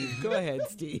Steve. Go ahead,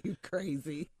 Steve.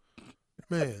 Crazy.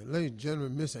 Man, ladies and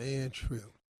gentlemen, Miss Ann Tripp.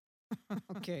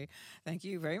 Okay, thank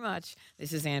you very much.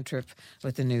 This is Ann Tripp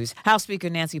with the news. House Speaker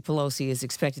Nancy Pelosi is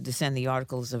expected to send the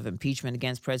articles of impeachment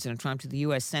against President Trump to the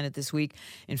U.S. Senate this week.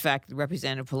 In fact,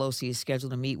 Representative Pelosi is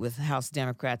scheduled to meet with House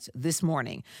Democrats this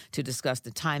morning to discuss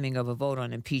the timing of a vote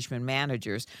on impeachment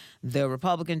managers. The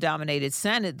Republican-dominated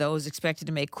Senate, though, is expected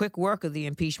to make quick work of the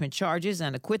impeachment charges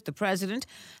and acquit the president.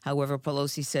 However,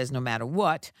 Pelosi says no matter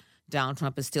what, Donald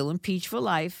Trump is still impeached for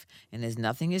life, and there's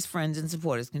nothing his friends and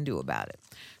supporters can do about it.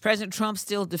 President Trump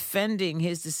still defending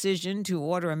his decision to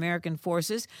order American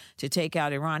forces to take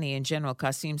out Iranian General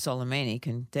Qasem Soleimani,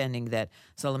 contending that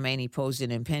Soleimani posed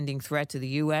an impending threat to the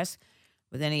U.S.,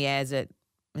 but then he adds that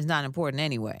it's not important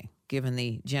anyway, given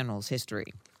the general's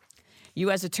history.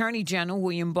 U.S. Attorney General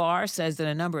William Barr says that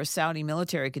a number of Saudi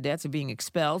military cadets are being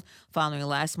expelled following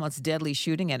last month's deadly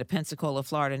shooting at a Pensacola,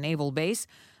 Florida naval base.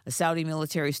 A Saudi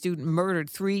military student murdered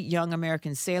 3 young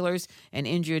American sailors and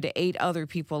injured 8 other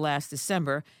people last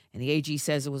December. And the AG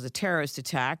says it was a terrorist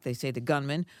attack. They say the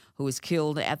gunman who was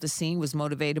killed at the scene was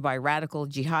motivated by radical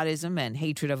jihadism and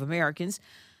hatred of Americans.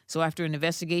 So after an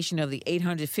investigation of the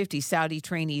 850 Saudi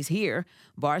trainees here,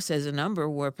 Barr says a number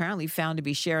were apparently found to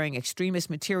be sharing extremist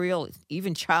material,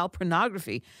 even child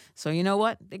pornography. So you know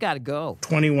what? They got to go.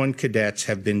 21 cadets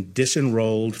have been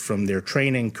disenrolled from their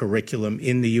training curriculum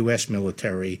in the U.S.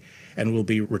 military and will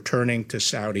be returning to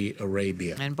Saudi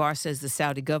Arabia. And Barr says the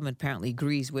Saudi government apparently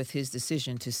agrees with his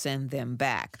decision to send them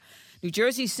back. New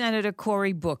Jersey Senator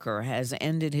Cory Booker has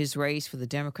ended his race for the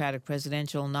Democratic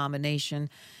presidential nomination.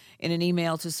 In an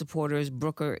email to supporters,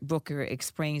 Booker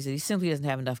explains that he simply doesn't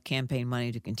have enough campaign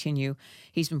money to continue.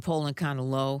 He's been polling kind of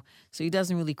low, so he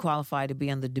doesn't really qualify to be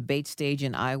on the debate stage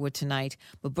in Iowa tonight.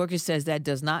 But Booker says that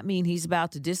does not mean he's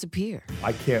about to disappear.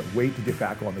 I can't wait to get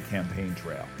back on the campaign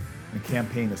trail and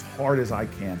campaign as hard as I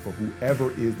can for whoever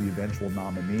is the eventual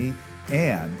nominee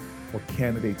and for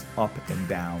candidates up and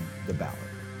down the ballot.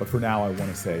 But for now, I want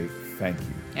to say thank you.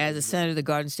 As a senator, the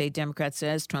Garden State Democrat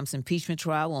says Trump's impeachment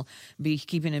trial will be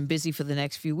keeping him busy for the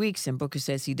next few weeks, and Booker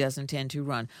says he doesn't intend to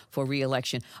run for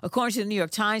re-election. According to the New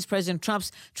York Times, President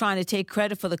Trump's trying to take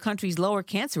credit for the country's lower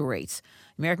cancer rates.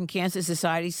 American Cancer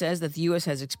Society says that the U.S.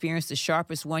 has experienced the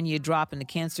sharpest one-year drop in the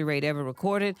cancer rate ever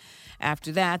recorded.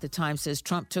 After that, the Times says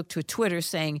Trump took to Twitter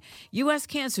saying, U.S.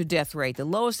 cancer death rate, the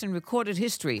lowest in recorded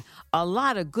history. A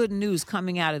lot of good news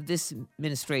coming out of this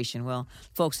administration. Well,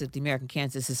 folks at the American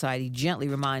Cancer Society gently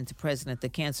remind the president the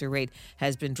cancer rate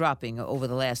has been dropping over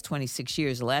the last 26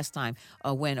 years, the last time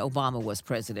when Obama was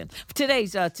president.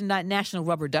 Today's tonight National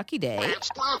Rubber Ducky Day.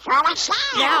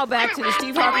 Now back to the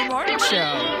Steve Harvey Morning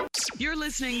Show. You're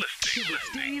listening to the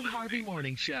Steve Harvey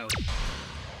Morning Show.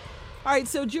 All right,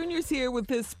 so Junior's here with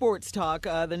his sports talk,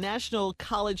 the National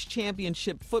College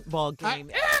Championship football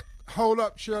game. Hold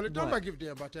up, Shirley. Don't nobody give a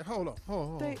damn about that. Hold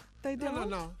on. They don't?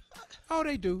 No. Oh,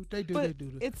 they do. They do.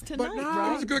 It's tonight, But no, right?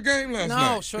 It was a good game last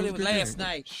night. No, Shirley, it was last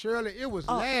night. Shirley, it was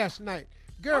last night.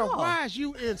 Girl, why is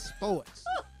you in sports?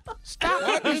 Stop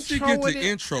Why did she get introing to it.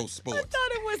 intro sports? I thought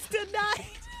it was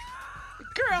tonight.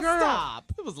 Girl,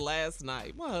 stop. It was last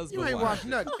night. My husband You ain't watched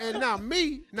nothing. And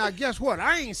now guess what?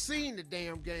 I ain't seen the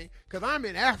damn game because I'm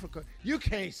in Africa. You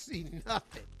can't see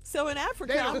nothing. So in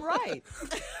Africa, I'm right.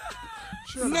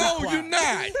 Shirley, No, be you're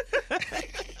quiet. not.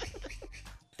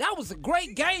 That was a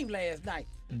great game last night.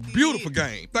 Beautiful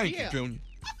game. Thank you, Junior.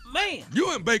 Man.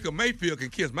 You and Baker Mayfield can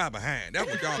kiss my behind. That's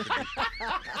what y'all can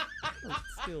do.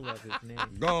 Still love his name.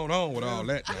 Going on with all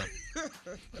that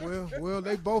now. Well,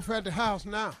 they both at the house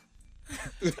now.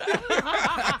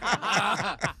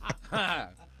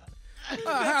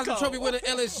 Heisman Trophy winner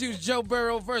LSU's Joe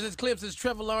Burrow versus Clemson's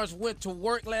Trevor Lawrence went to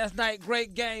work last night.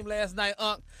 Great game last night.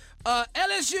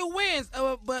 LSU wins,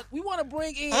 but we want to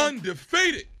bring in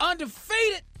Undefeated.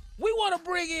 We want to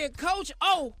bring in Coach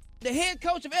O, the head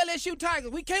coach of LSU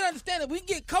Tigers. We can't understand it. We can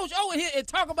get Coach O in here and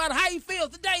talk about how he feels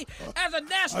today as a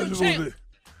national champ.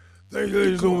 Thank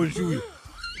you so much, Junior.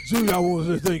 Junior, I want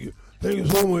to say thank you. Thank you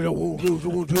so much. I want to tell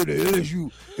you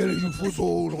that LSU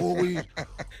football always.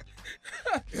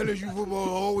 LSU football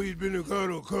always been the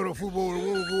kind of football that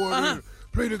won't go out there and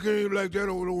play the game like that.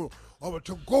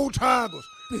 Go Tigers.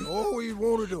 Always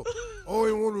wanted to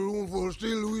for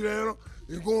State of Louisiana.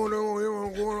 And going there,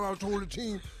 I'm going out, I told the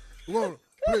team, we're going to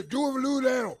play, do it for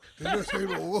Louisiana. And they say,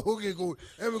 okay, go.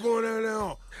 And we're going down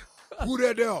there. Who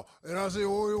that there? And I say, you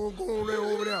want to go on there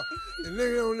over there. And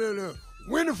they on there,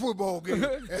 win the football game.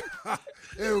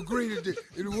 It was great day.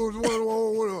 It was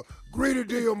one of the greatest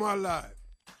day of my life.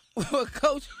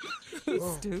 Coach,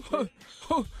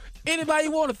 anybody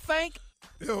you want to thank?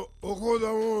 Yeah, of course,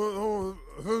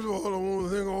 first of all, I want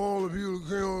to thank all the people who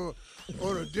came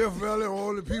on the Death Valley,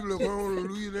 all the people that came on to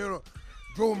Louisiana,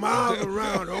 drove miles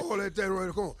around, all that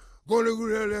right. Come on, go to who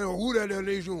that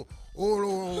nation,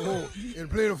 and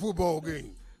play the football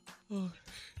game.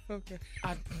 Okay.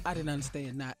 I didn't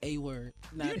understand not a word.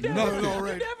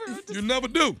 You never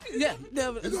do. Yeah,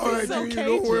 never. It's all right, Junior.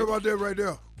 Don't worry about that right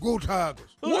there. Go Tigers.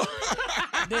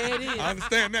 There it is. I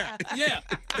understand that. Yeah.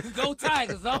 Go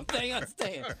Tigers. All thing I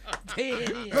understand. There it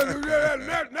is.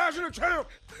 National champ.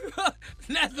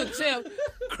 National champ.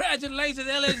 Congratulations,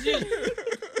 LSU.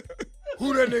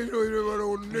 Who that nation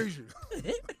on the nation?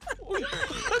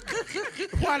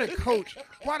 Why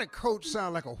the coach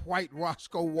sound like a white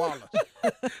Roscoe Wallace?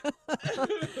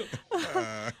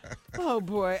 Oh,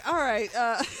 boy. All right.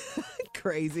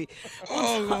 Crazy.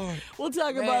 Lord. We'll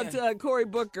talk about Cory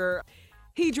Booker.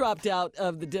 He dropped out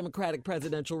of the Democratic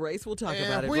presidential race. We'll talk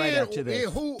about it right after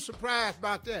this. Who's surprised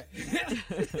about that?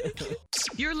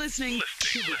 You're listening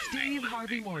to the Steve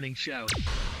Harvey Morning Show.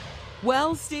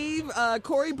 Well, Steve,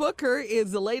 Cory Booker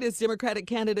is the latest Democratic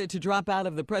candidate to drop out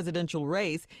of the presidential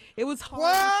race. It was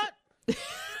hard. What?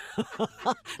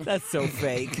 That's so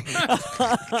fake.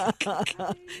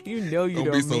 You know you Don't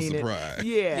don't be so mean surprised.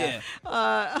 it.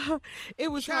 Yeah.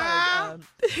 It was hard.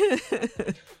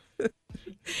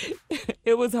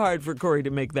 It was hard for Corey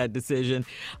to make that decision.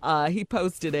 He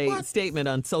posted a statement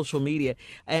on social media,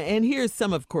 and here's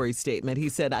some of Corey's statement. He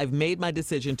said, "I've made my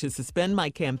decision to suspend my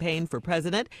campaign for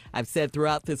president. I've said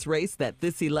throughout this race that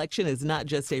this election is not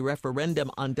just a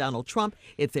referendum on Donald Trump.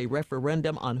 It's a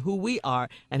referendum on who we are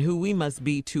and who we must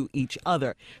be to each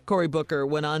other." Cory Booker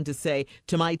went on to say,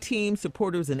 "To my team,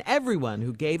 supporters, and everyone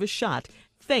who gave a shot,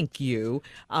 thank you.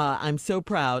 I'm so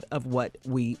proud of what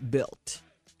we built."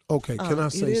 Okay, can I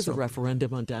say it is something? a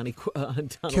referendum on Donald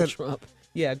Trump.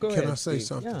 Yeah, go ahead. Can I say Steve.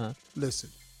 something? Yeah. Listen,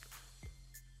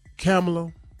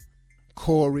 Kamala,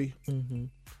 Corey,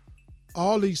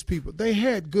 all these people, they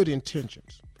had good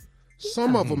intentions.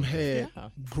 Some of them had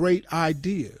great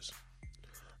ideas.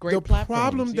 Great the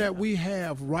problem that we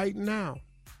have right now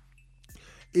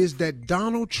is that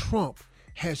Donald Trump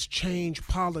has changed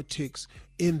politics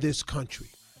in this country.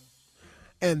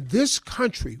 And this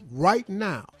country right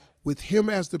now, with him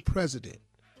as the president,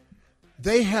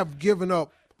 they have given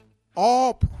up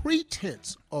all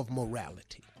pretense of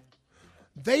morality.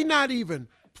 They not even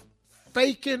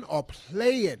faking or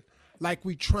playing like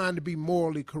we trying to be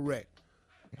morally correct.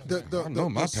 The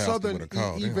Southern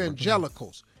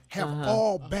evangelicals have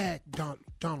all backed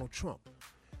Donald Trump.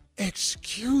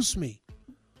 Excuse me.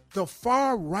 The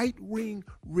far right-wing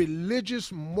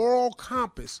religious moral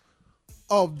compass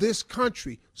of this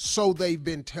country, so they've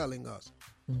been telling us,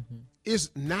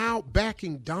 is now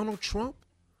backing Donald Trump,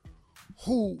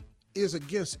 who is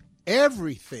against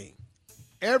everything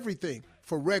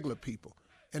for regular people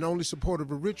and only supportive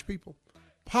of rich people.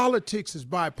 Politics is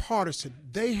bipartisan.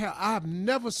 I've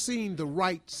never seen the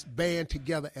rights band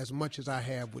together as much as I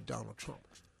have with Donald Trump.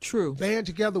 True. Band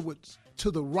together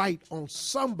to the right on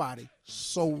somebody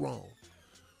so wrong.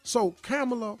 So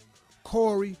Kamala,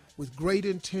 Corey, with great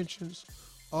intentions,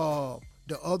 the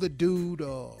other dude,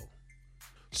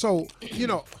 so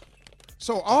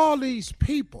all these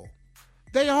people,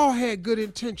 they all had good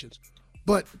intentions.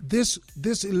 But this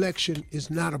election is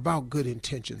not about good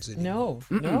intentions anymore.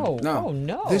 No. Oh,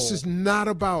 no. This is not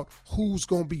about who's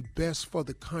going to be best for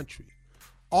the country.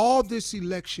 All this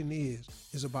election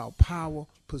is about power,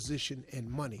 position,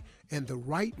 and money. And the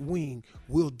right wing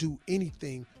will do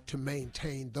anything to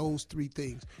maintain those three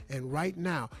things. And right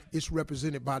now, it's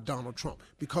represented by Donald Trump.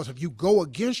 Because if you go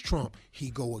against Trump, he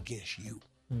go against you.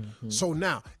 So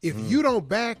now, if you don't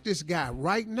back this guy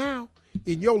right now,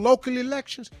 in your local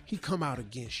elections, he come out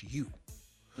against you.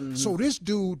 So this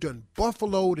dude done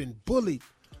buffaloed and bullied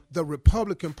the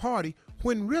Republican Party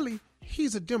when really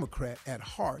he's a Democrat at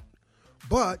heart.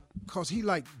 But, because he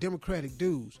like Democratic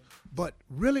dudes. But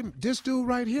really, this dude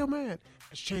right here, man,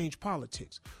 has changed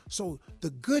politics. So the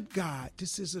good guy,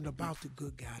 this isn't about the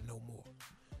good guy no more.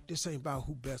 This ain't about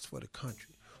who best for the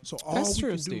country. So all we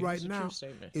can do right now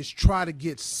is try to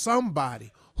get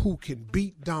somebody who can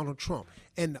beat Donald Trump.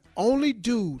 And the only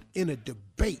dude in a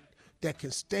debate that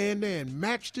can stand there and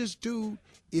match this dude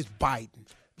is Biden.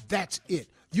 That's it.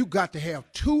 You got to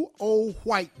have two old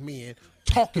white men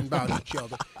talking about each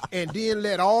other and then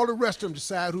let all the rest of them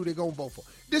decide who they're going to vote for.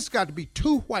 This got to be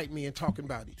two white men talking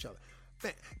about each other.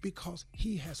 Because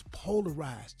he has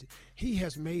polarized it. He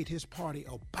has made his party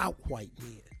about white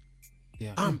men.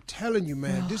 Yeah. I'm telling you,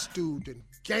 man, this dude done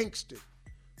gangstered.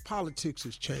 Politics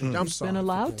has changed. I'm sorry. It's been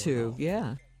allowed to.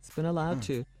 Yeah. It's been allowed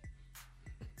to.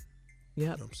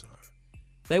 Yeah. I'm sorry.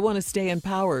 They want to stay in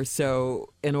power, so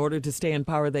in order to stay in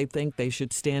power, they think they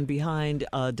should stand behind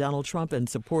Donald Trump and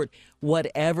support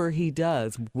whatever he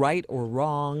does, right or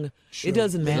wrong. Sure. It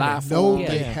doesn't matter.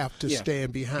 They have to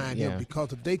stand behind him,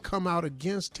 because if they come out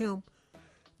against him,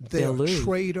 they're a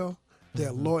traitor.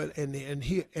 They're loyal, and then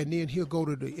he'll go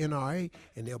to the NRA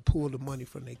and they'll pull the money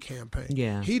from their campaign.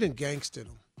 Yeah, he done gangstered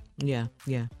them. Yeah.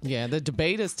 The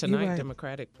debate is tonight, right.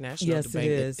 Democratic national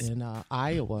debate it is. in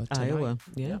Iowa tonight.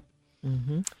 Yeah.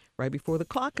 Right before the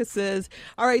caucuses.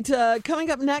 All right, coming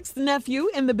up next, the nephew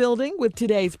in the building with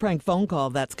today's prank phone call.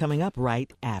 That's coming up right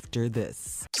after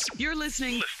this. You're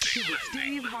listening to the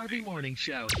Steve Harvey Morning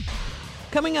Show.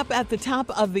 Coming up at the top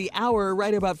of the hour,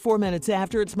 right about 4 minutes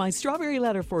after, it's my strawberry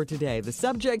letter for today. The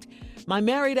subject, my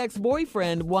married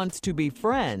ex-boyfriend wants to be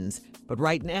friends. But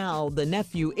right now, the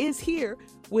nephew is here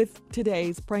with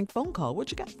today's prank phone call. What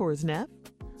you got for us, Neff?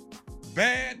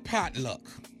 Bad potluck.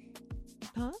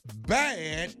 Huh?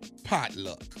 Bad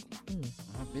potluck.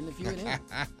 I've been a few of them.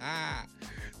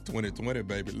 2020,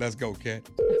 baby. Let's go, Kat.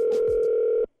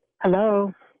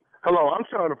 Hello, I'm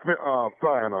trying to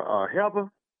find Heather.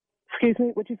 Excuse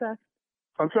me, what you say?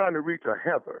 I'm trying to reach a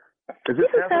Heather. Is this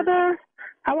Heather?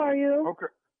 How are you?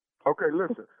 Okay,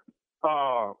 listen.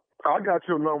 I got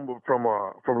your number from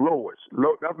Lois.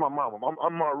 That's my mama.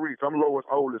 I'm Maurice. I'm Lois'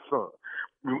 oldest son.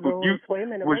 Lois, wait a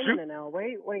minute now.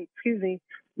 Wait, excuse me.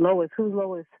 Lois, who's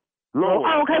Lois? Lois.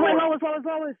 Oh, okay, wait, Lois.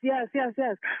 Yes.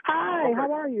 Hi, okay.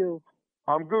 How are you?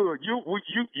 I'm good. You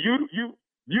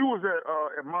was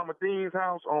at Mama Dean's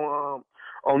house on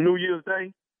New Year's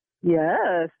Day?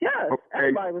 Yes. Okay.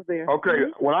 Everybody was there. Okay.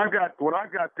 Mm-hmm. When I got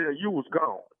there, you was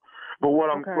gone. But what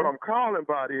I'm calling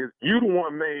about is you the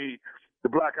one made the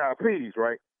Black Eyed Peas,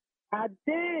 right? I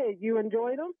did. You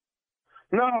enjoyed them?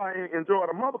 No, I ain't enjoyed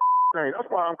a mother thing. That's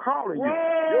why I'm calling you. Wait.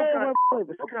 Let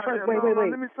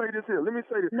me say this here.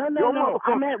 No.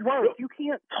 I'm at work. You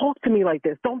can't talk to me like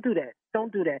this. Don't do that.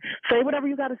 Say whatever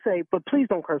you got to say, but please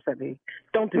don't curse at me.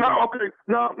 Don't do that. Okay.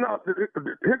 No.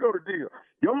 Here go the deal.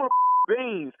 Your mother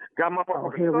beans got my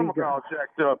stomach all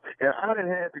jacked up, and I done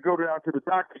had to go down to the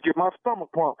doctor to get my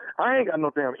stomach pumped. I ain't got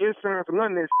no damn insurance or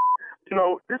none of this. You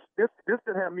know, this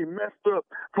done had me messed up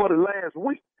for the last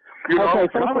week. You know, okay,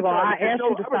 first of all, I asked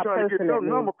you to stop trying to get your me.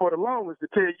 number for the longest to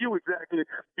tell you exactly,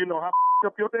 how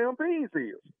up your damn beans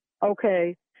is.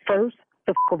 Okay, first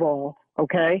of all,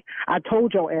 okay, I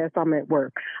told your ass I'm at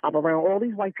work. I'm around all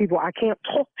these white people. I can't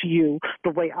talk to you the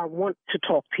way I want to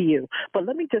talk to you. But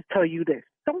let me just tell you this.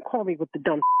 Don't call me with the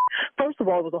dumb. First of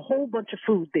all, there was a whole bunch of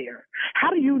food there.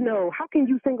 How do you know? How can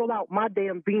you single out my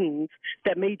damn beans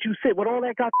that made you sit with all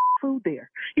that food there?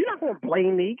 You're not going to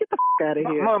blame me. Get the out of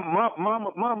here.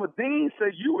 Mama Dean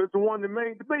said you was the one that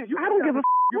made the beans. I don't give a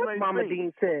what Mama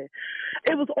Dean said.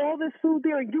 It was all this food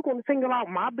there, and you're going to single out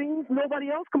my beans?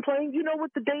 Nobody else complained. You know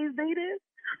what the day's date is?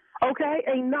 Okay?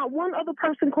 Ain't not one other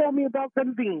person called me about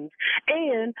them beans.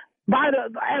 And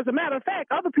as a matter of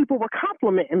fact, other people were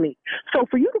complimenting me. So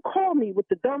for you to call me with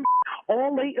the dumb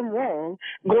all late and wrong,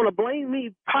 going to blame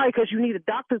me probably because you need a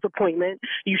doctor's appointment,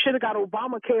 you should have got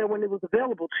Obamacare when it was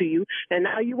available to you, and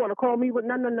now you want to call me with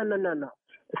no.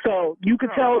 So you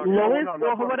could tell Lois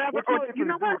or whatever. You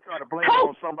know what? Trying to blame it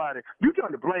on somebody. You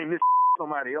trying to blame this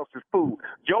somebody else's food.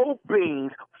 Your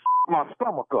beans my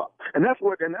stomach up, and that's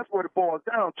what it boils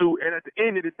down to. And at the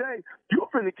end of the day, you're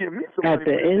finna give me some money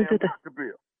for the doctor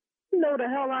bill. No, the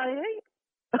hell I ain't.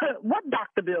 What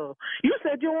doctor bill? You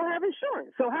said you don't have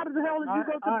insurance. So how the hell did you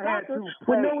go to the doctor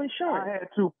with no insurance? I had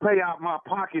to pay out my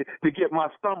pocket to get my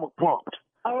stomach pumped.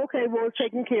 Oh, okay, well, it's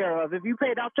taken care of. If you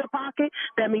paid out your pocket,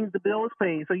 that means the bill is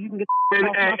paid, so you can get off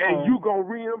my phone. And you gonna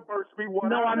reimburse me what?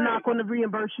 No, I'm not going to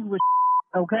reimburse you with.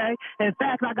 Okay? In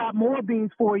fact, I got more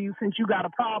beans for you since you got a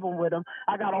problem with them.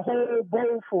 I got a whole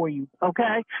bowl for you.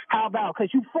 Okay? How about?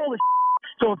 Because you full of.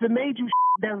 So if it made you,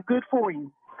 that's good for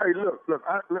you. Hey, look,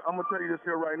 I'm going to tell you this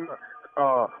here right now.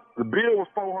 The bill was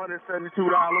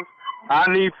 $472. I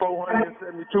need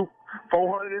 $472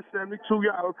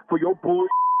 for your bull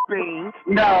beans.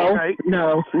 No. Okay?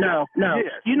 No. Yes.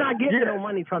 You're not getting no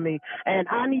money from me. And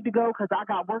I need to go because I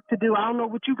got work to do. I don't know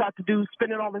what you got to do,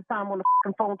 spending all this time on the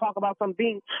phone talking about some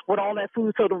beans with all that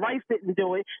food. So the rice didn't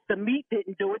do it. The meat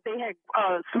didn't do it. They had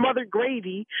smothered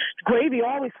gravy. Gravy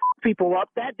always people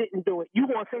up. That didn't do it. You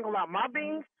want to single out my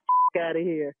beans? Out of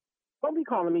here. Don't be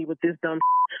calling me with this dumb.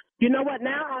 You know what?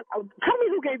 Now, tell me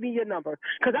who gave me your number,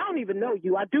 because I don't even know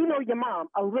you. I do know your mom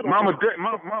a little. Mama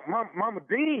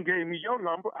Dean gave me your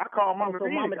number. I called Mama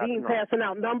Dean. Mama Dean passing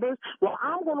out numbers. Well,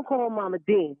 I'm going to call Mama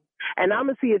Dean, and I'm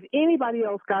going to see if anybody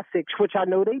else got sick, which I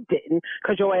know they didn't,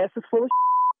 because your ass is full of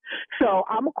So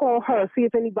I'm going to call her, see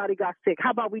if anybody got sick.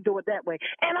 How about we do it that way?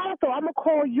 And also, I'm going to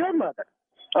call your mother.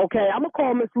 Okay? I'm going to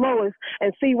call Miss Lois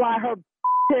and see why her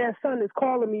son is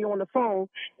calling me on the phone,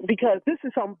 because this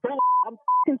is some bull. I'm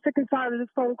sick and tired of this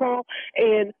phone call,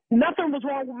 and nothing was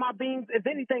wrong with my beans. If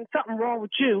anything, something wrong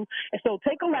with you. And so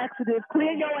take a laxative,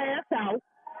 clear your ass out,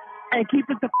 and keep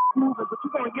it moving. But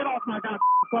you're gonna get off my goddamn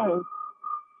phone.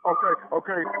 Okay.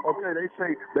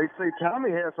 They say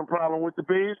Tommy has some problem with the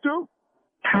beans too.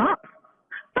 Huh?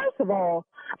 First of all,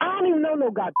 I don't even know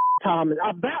no goddamn Tommy.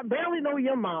 I barely know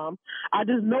your mom. I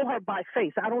just know her by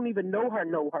face. I don't even know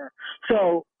her.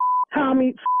 So,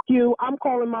 Tommy, you. I'm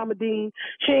calling Mama Dean.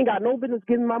 She ain't got no business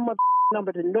giving my mother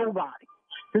number to nobody.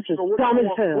 This is dumb as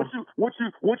hell. What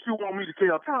you want me to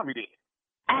tell Tommy then?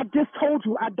 I just told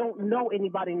you I don't know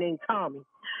anybody named Tommy.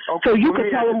 Okay, so you can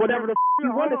tell him whatever the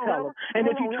you want to tell him. And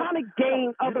if you're trying to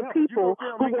gain other people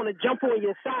who want to jump on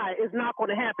your side, it's not going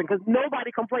to happen, because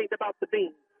nobody complained about the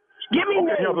beans. Give me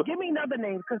names. Give me another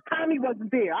name, because Tommy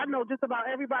wasn't there. I know just about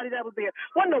everybody that was there.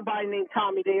 Wasn't nobody named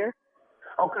Tommy there.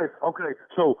 Okay.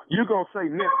 So you gonna say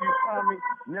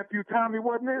nephew Tommy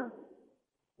wasn't there?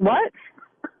 What?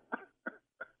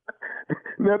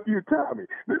 Nephew Tommy.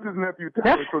 This is Nephew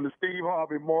Tommy from the Steve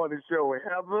Harvey Morning Show. And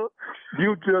Heather,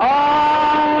 you just...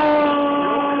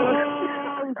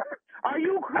 Are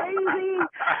you crazy?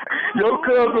 Your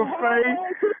cousin Faye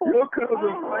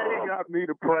got me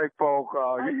to prank phone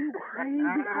call. Are you crazy?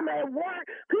 I'm at work.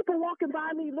 People walking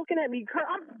by me looking at me.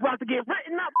 I'm about to get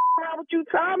written up around with you,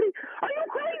 Tommy. Are you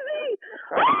crazy?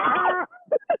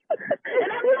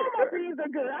 And I know my beans are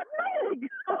good. I know they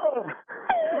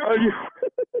Are you...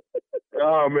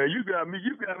 Oh man, you got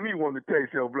me wanting to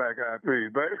taste your black eyed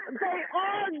peas, baby. They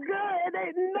are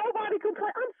good. Nobody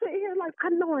complain. I'm sitting here like, I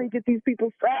know I ain't get these people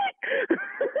sick.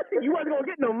 You wasn't gonna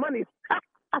get no money.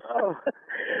 Hey,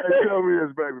 tell me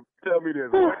this, baby. Tell me this.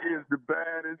 What is the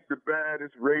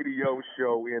baddest radio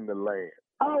show in the land?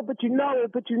 Oh, but you know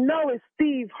it's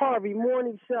Steve Harvey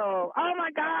Morning Show. Oh my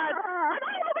God.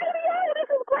 This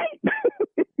is great.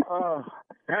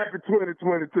 Happy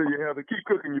 2020 to you, Heather. Keep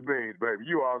cooking your beans, baby.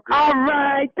 You all good. All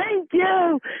right. Thank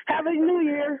you. Happy New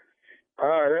Year. All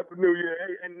right. Happy New Year.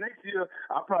 Hey, and next year,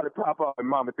 I'll probably pop up at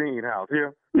Mama Dean's house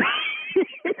here.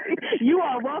 You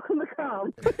are welcome to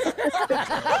come.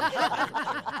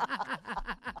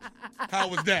 How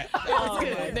was that?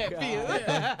 That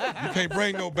You can't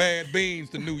bring no bad beans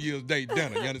to New Year's Day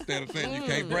dinner. You understand what I'm saying? You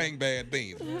can't bring bad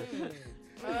beans.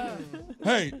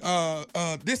 Hey,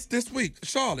 this week,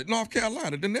 Charlotte, North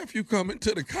Carolina, the nephew coming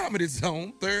to the Comedy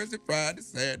Zone Thursday, Friday,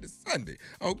 Saturday, Sunday.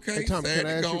 Okay, Hey, Tommy, Saturday can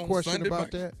I ask you a gone, question Sunday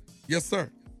about back. that? Yes, sir.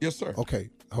 Yes, sir. Okay.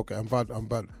 I'm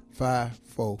about 5,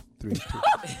 4, 3,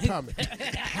 2. Tommy,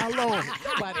 how long?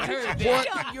 What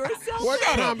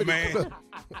Shut up, comedy? man.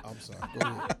 I'm sorry.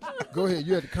 Go ahead.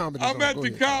 You at the Comedy Zone. I'm at Go the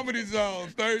ahead. Comedy Zone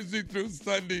Thursday through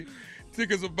Sunday.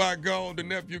 Tickets are about gone. The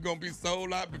nephew gonna be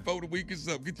sold out before the week is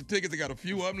up. Get your tickets. I got a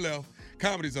few of them left.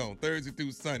 Comedy Zone Thursday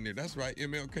through Sunday. That's right,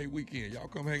 MLK weekend. Y'all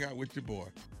come hang out with your boy.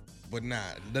 But nah,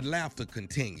 the laughter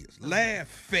continues. Laugh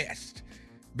Fest.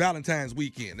 Valentine's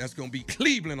weekend. That's going to be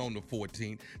Cleveland on the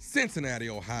 14th, Cincinnati,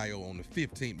 Ohio on the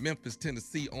 15th, Memphis,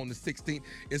 Tennessee on the 16th.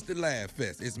 It's the Laugh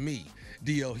Fest. It's me,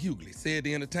 D.L. Hughley, Said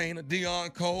the Entertainer, Dion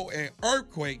Cole, and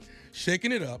Earthquake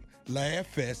shaking it up. Laugh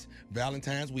Fest,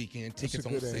 Valentine's weekend. Tickets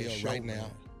on sale show, right man.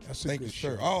 now. That's a Thank good you,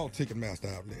 sir. show. All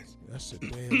Ticketmaster outlets. That's a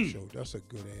damn show. That's a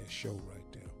good ass show right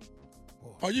there.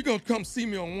 Are you going to come see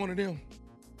me on one of them?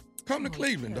 Come to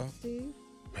Cleveland, dog. Man,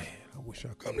 I wish I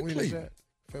could. Come to When is Cleveland. that?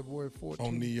 February 14th?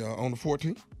 On the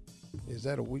 14th? Is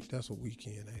that a week? That's a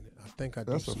weekend, ain't it? I think I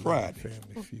do That's a some Friday.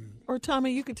 Family Feud. Or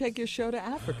Tommy, you could take your show to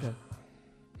Africa.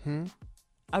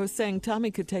 I was saying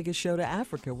Tommy could take his show to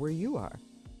Africa where you are.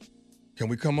 Can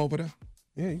we come over there?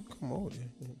 Yeah, you can come over there.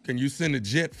 Yeah. Can you send a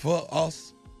jet for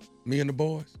us, me and the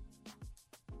boys?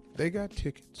 They got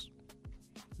tickets.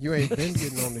 You ain't been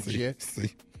getting on the jet.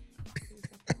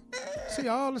 See,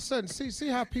 all of a sudden, see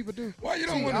how people do. Why you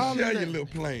don't want to share your little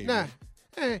plane? Nah,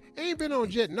 ain't been on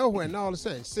jet nowhere, and all of a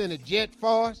sudden send a jet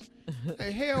for us.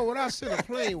 Hey, hell, when I send a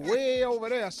plane way over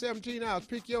there, 17 hours,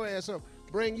 pick your ass up,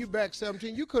 bring you back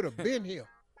 17, you could have been here.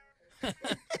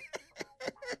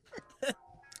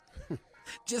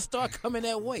 Just start coming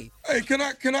that way. Hey, can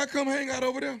I come hang out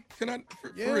over there? For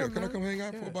real? Can I man. come hang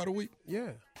out for about a week?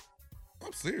 Yeah.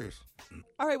 I'm serious.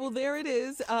 All right, well, there it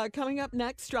is. Coming up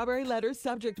next, Strawberry Letter.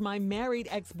 Subject, my married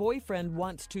ex-boyfriend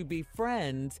wants to be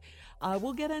friends.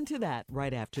 We'll get into that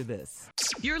right after this.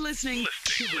 You're listening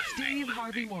to the Steve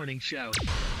Harvey Morning Show.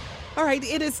 All right,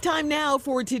 it is time now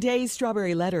for today's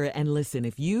Strawberry Letter. And listen,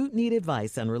 if you need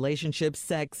advice on relationships,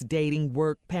 sex, dating,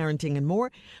 work, parenting, and more,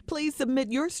 please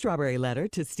submit your Strawberry Letter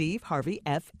to Steve Harvey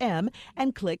FM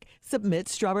and click Submit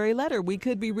Strawberry Letter. We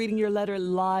could be reading your letter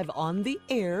live on the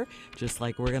air, just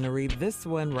like we're going to read this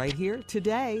one right here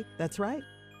today. That's right.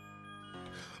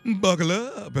 Buckle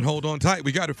up and hold on tight.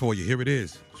 We got it for you. Here it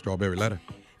is. Strawberry Letter.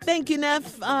 Thank you,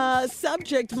 Neff.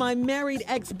 Subject, my married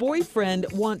ex-boyfriend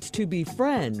wants to be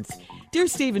friends. Dear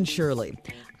Steve and Shirley,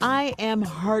 I am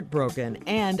heartbroken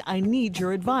and I need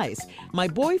your advice. My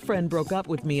boyfriend broke up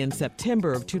with me in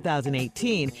September of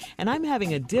 2018 and I'm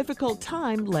having a difficult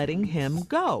time letting him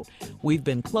go. We've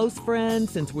been close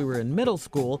friends since we were in middle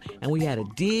school and we had a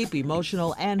deep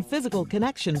emotional and physical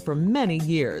connection for many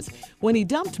years. When he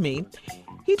dumped me,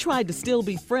 he tried to still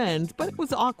be friends, but it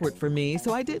was awkward for me,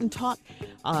 so I didn't talk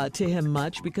to him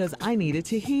much because I needed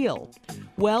to heal.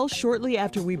 Well, shortly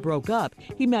after we broke up,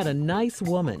 he met a nice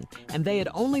woman, and they had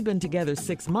only been together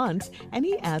 6 months, and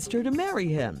he asked her to marry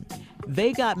him.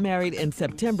 They got married in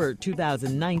September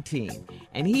 2019,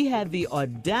 and he had the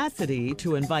audacity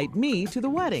to invite me to the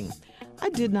wedding. I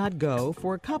did not go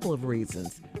for a couple of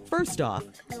reasons. First off,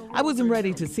 I wasn't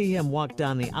ready to see him walk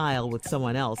down the aisle with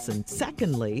someone else. And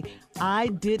secondly, I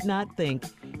did not think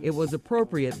it was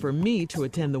appropriate for me to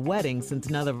attend the wedding since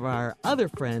none of our other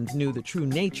friends knew the true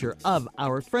nature of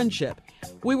our friendship.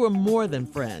 We were more than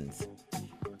friends.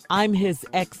 I'm his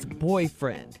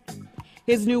ex-boyfriend.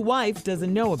 His new wife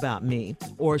doesn't know about me,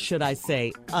 or should I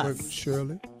say us. Wait,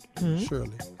 Shirley?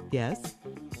 Shirley. Yes?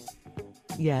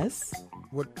 Yes?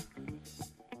 What?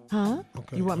 Huh?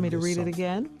 Okay, You want I me to missed read something. it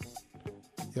again?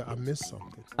 Yeah, I missed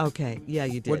something. Okay, yeah,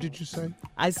 you did. What did you say?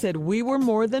 I said we were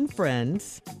more than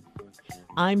friends.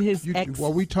 I'm his ex.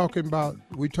 What we talking about?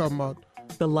 We talking about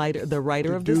the writer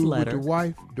the of this dude letter. with the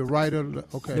wife, the writer.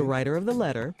 Okay. The writer of the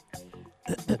letter.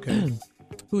 Okay.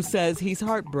 Who says he's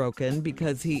heartbroken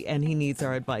because he needs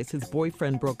our advice. His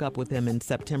boyfriend broke up with him in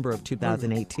September of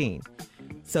 2018.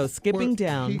 So skipping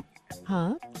down,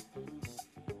 huh?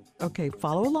 Okay,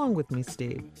 follow along with me,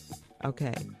 Steve.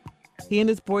 Okay. He and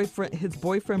his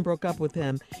boyfriend broke up with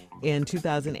him in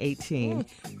 2018.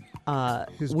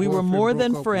 We were more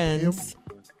than friends.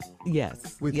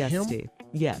 Yes. With yes, him? Steve.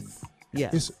 Yes.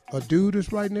 Yes. It's a dude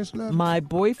that's writing this letter? My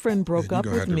boyfriend broke up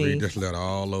You're with going to have to me. read this letter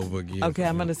all over again. Okay,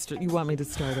 I'm gonna. You want me to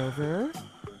start over?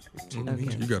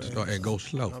 Okay. You got to start and go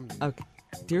slow. Okay.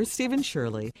 Dear Stephen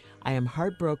Shirley, I am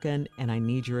heartbroken and I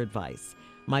need your advice.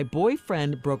 My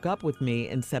boyfriend broke up with me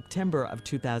in September of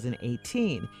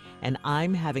 2018, and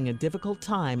I'm having a difficult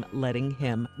time letting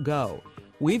him go.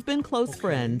 We've been close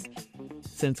friends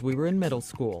since we were in middle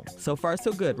school. So far,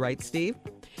 so good, right, Steve?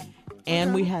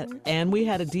 And we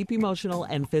had a deep emotional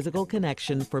and physical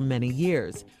connection for many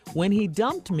years. When he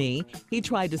dumped me, he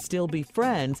tried to still be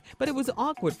friends, but it was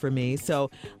awkward for me, so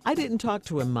I didn't talk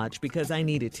to him much because I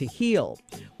needed to heal.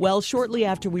 Well, shortly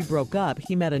after we broke up,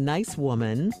 he met a nice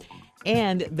woman,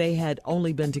 and they had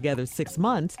only been together 6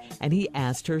 months, and he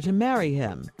asked her to marry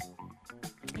him.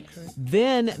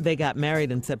 Then they got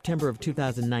married in September of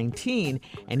 2019,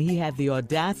 and he had the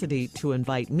audacity to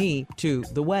invite me to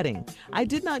the wedding. I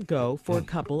did not go for a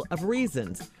couple of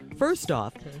reasons. First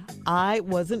off, I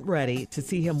wasn't ready to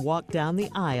see him walk down the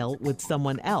aisle with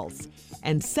someone else.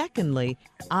 And secondly,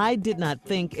 I did not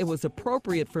think it was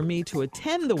appropriate for me to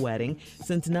attend the wedding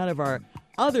since none of our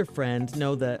other friends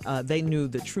knew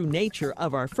the true nature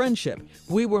of our friendship.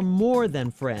 We were more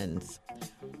than friends.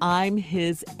 I'm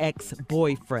his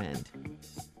ex-boyfriend.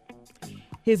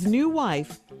 His new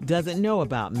wife doesn't know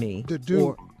about me. The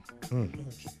dude.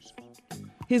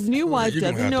 His new wife you're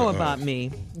gonna doesn't have know to, about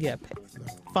me. Yeah,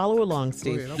 follow along,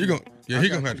 Steve. He's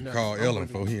gonna have to call Ellen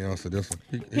before he answers this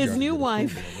one. His new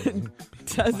wife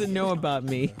doesn't know about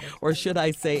me, or should I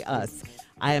say us.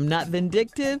 I am not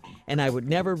vindictive, and I would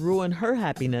never ruin her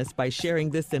happiness by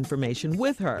sharing this information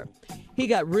with her. He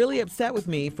got really upset with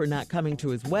me for not coming to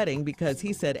his wedding because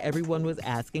he said everyone was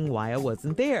asking why I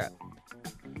wasn't there.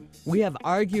 We have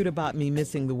argued about me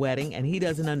missing the wedding, and he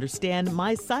doesn't understand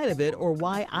my side of it or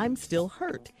why I'm still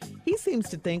hurt. He seems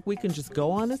to think we can just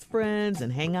go on as friends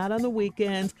and hang out on the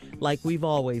weekends like we've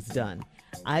always done.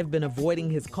 I've been avoiding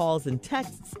his calls and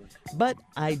texts, but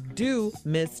I do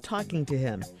miss talking to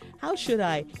him. How should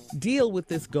I deal with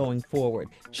this going forward?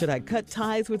 Should I cut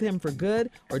ties with him for good,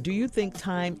 or do you think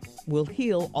time will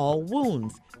heal all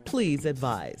wounds? Please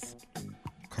advise.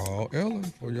 Call Ellen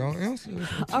for your answer.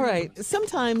 All right.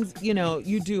 Sometimes,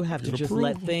 you do have to Get just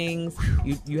approval. let things,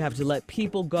 you have to let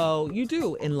people go. You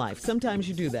do in life. Sometimes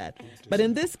you do that. But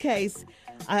in this case,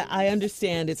 I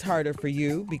understand it's harder for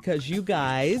you because you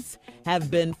guys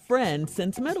have been friends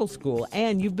since middle school,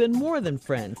 and you've been more than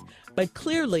friends. But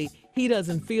clearly, he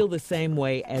doesn't feel the same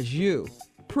way as you.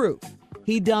 Proof.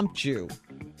 He dumped you.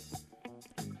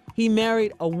 He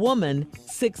married a woman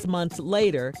 6 months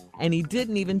later, and he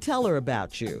didn't even tell her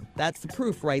about you. That's the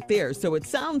proof right there. So it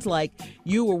sounds like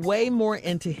you were way more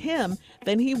into him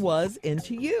than he was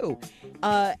into you.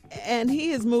 And he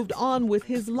has moved on with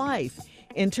his life.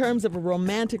 In terms of a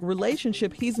romantic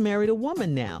relationship, he's married a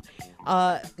woman now.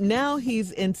 Now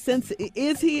he's insensitive.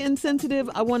 Is he insensitive?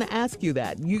 I want to ask you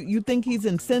that. You think he's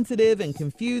insensitive and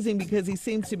confusing because he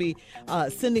seems to be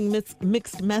sending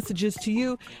mixed messages to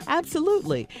you?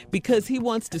 Absolutely. Because he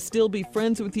wants to still be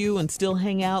friends with you and still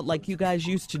hang out like you guys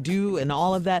used to do and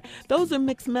all of that. Those are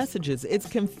mixed messages. It's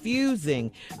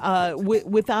confusing,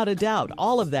 without a doubt,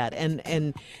 all of that.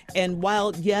 And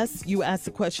while, yes, you asked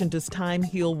the question, does time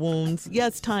heal wounds?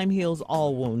 Yes, time heals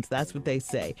all wounds. That's what they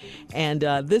say. And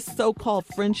this so so-called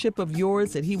friendship of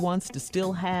yours that he wants to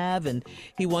still have, and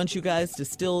he wants you guys to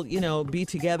still, be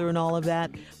together and all of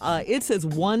that, it's as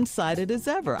one-sided as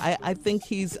ever. I think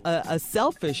he's a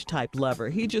selfish type lover.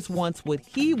 He just wants what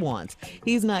he wants.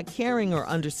 He's not caring or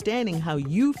understanding how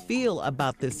you feel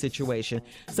about this situation.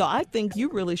 So I think you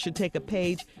really should take a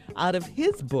page out of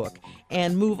his book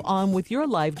and move on with your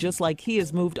life just like he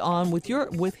has moved on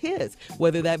with his,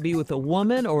 whether that be with a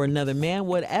woman or another man,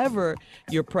 whatever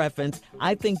your preference.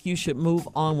 I think you should move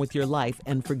on with your life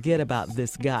and forget about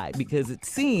this guy, because it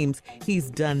seems he's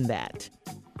done that.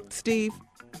 Steve,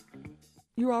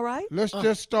 you all right? Let's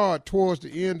just start towards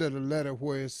the end of the letter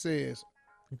where it says,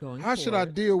 how should I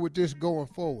deal with this going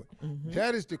forward?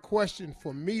 That is the question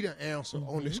for me to answer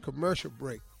on this commercial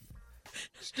break.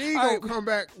 Steve will come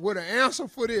back with an answer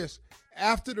for this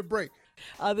after the break.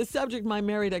 The subject, my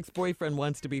married ex-boyfriend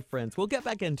wants to be friends. We'll get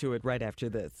back into it right after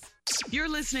this. You're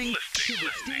listening to the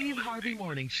Steve Harvey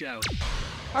Morning Show.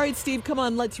 All right, Steve, come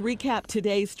on. Let's recap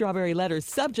today's Strawberry Letters.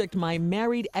 Subject, my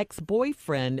married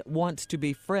ex-boyfriend wants to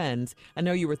be friends. I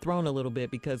know you were thrown a little bit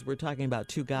because we're talking about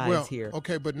two guys here.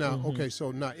 Okay, but now,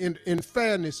 so now, in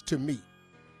fairness to me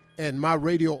and my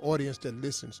radio audience that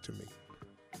listens to me,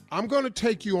 I'm going to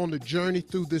take you on the journey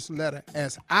through this letter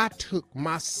as I took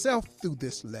myself through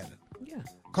this letter. Yeah.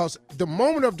 Because the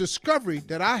moment of discovery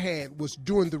that I had was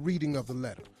during the reading of the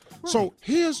letter. Right. So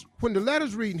when the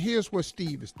letter's reading, here's what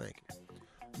Steve is thinking.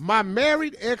 My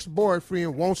married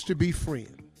ex-boyfriend wants to be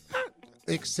friends.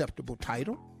 Acceptable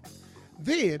title.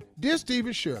 Then, dear Steve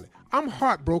and Shirley, I'm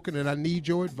heartbroken and I need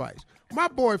your advice. My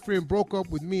boyfriend broke up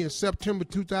with me in September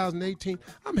 2018.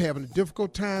 I'm having a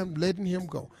difficult time letting him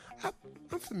go.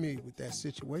 I'm familiar with that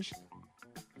situation.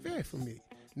 Very familiar.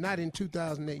 Not in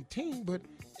 2018, but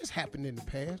it's happened in the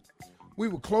past. We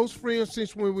were close friends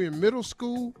since when we were in middle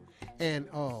school, and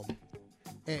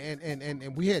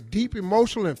we had deep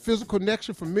emotional and physical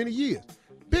connection for many years.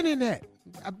 Been in that.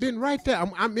 I've been right there.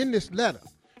 I'm in this letter.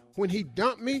 When he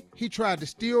dumped me, he tried to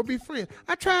still be friends.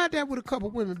 I tried that with a couple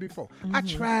women before. I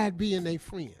tried being their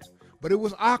friends. But it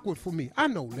was awkward for me. I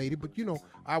know, lady, but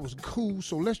I was cool,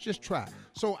 so let's just try.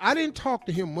 So I didn't talk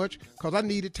to him much because I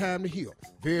needed time to heal.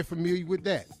 Very familiar with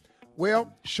that.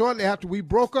 Well, shortly after we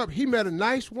broke up, he met a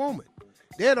nice woman.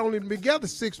 They had only been together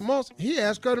 6 months. He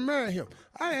asked her to marry him.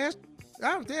 They asked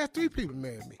 3 people to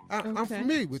marry me. I'm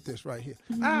familiar with this right here.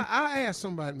 I asked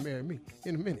somebody to marry me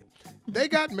in a minute. They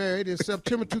got married in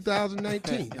September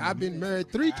 2019. I've been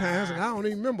married 3 times, and I don't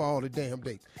even remember all the damn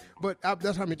dates. But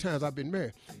that's how many times I've been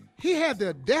married. He had the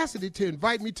audacity to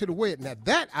invite me to the wedding. Now,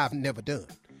 that I've never done.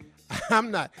 I'm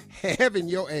not having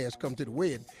your ass come to the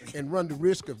wedding and run the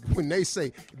risk of when they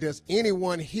say, does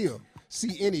anyone here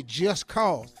see any just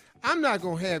cause? I'm not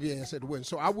going to have your ass at the wedding,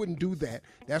 so I wouldn't do that.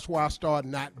 That's why I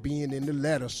started not being in the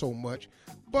letter so much.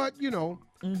 But, and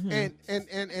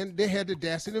they had the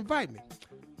audacity to invite me.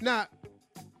 Now,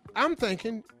 I'm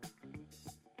thinking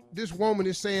this woman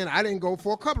is saying I didn't go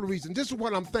for a couple of reasons. This is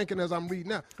what I'm thinking as I'm reading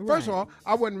now. Right. First of all,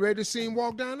 I wasn't ready to see him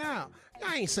walk down the aisle.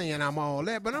 I ain't saying I'm all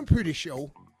that, but I'm pretty sure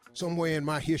somewhere in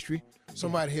my history,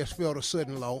 somebody has felt a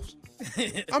sudden loss.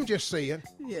 I'm just saying.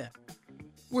 Yeah.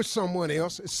 With someone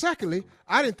else. Secondly,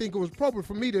 I didn't think it was appropriate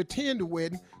for me to attend the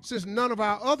wedding since none of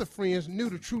our other friends knew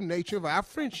the true nature of our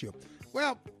friendship.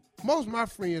 Well, most of my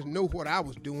friends know what I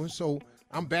was doing, so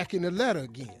I'm back in the letter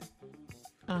again.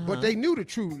 But they knew the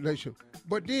true relationship.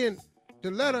 But then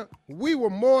the letter, we were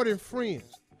more than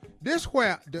friends. This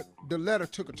where the letter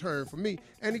took a turn for me,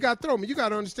 and he got thrown me. You got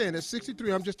to understand, at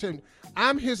 63, I'm just telling you,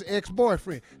 I'm his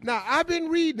ex-boyfriend. Now, I've been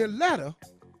reading the letter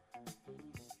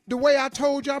the way I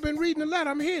told you I've been reading the letter.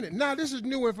 I'm hearing it. Now, this is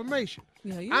new information.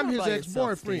 Yeah, I'm his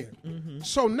ex-boyfriend.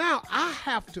 So now I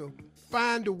have to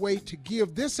find a way to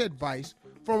give this advice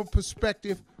from a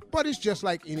perspective, but it's just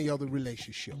like any other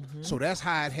relationship. So that's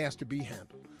how it has to be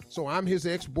handled. So I'm his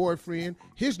ex-boyfriend.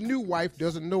 His new wife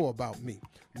doesn't know about me.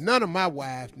 None of my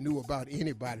wives knew about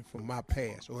anybody from my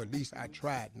past, or at least I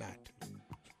tried not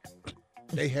to.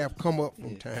 They have come up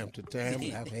from time to time,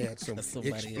 and I've had some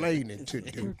explaining to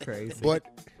do. Crazy. But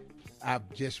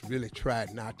I've just really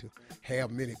tried not to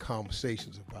have many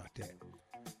conversations about that.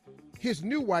 His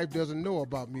new wife doesn't know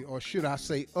about me, or should I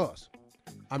say us.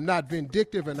 I'm not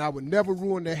vindictive, and I would never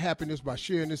ruin their happiness by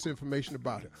sharing this information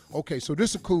about her. Okay, so this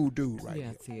is a cool dude right here.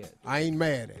 Yes, he is. I ain't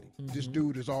mad at him. This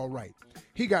dude is all right.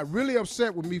 He got really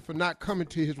upset with me for not coming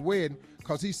to his wedding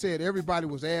because he said everybody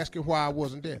was asking why I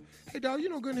wasn't there. Hey, dog, you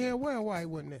know good and hell well why he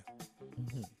wasn't there.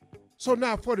 So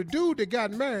now for the dude that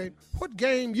got married, what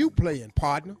game you playing,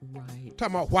 partner? Right.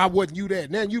 Talking about why wasn't you there?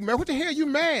 Now you mad. What the hell you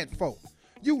mad for?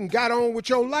 You can got on with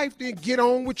your life, then get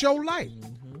on with your life.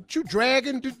 What you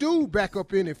dragging the dude back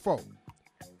up in it for?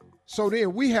 So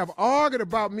then we have argued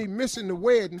about me missing the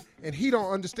wedding, and he don't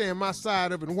understand my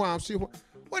side of it and why I'm serious.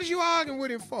 What is you arguing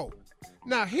with him for?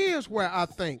 Now, here's where I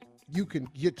think you can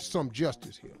get some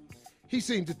justice here. He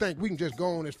seems to think we can just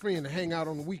go on as friends and hang out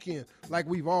on the weekend like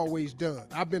we've always done.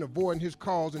 I've been avoiding his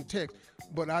calls and texts,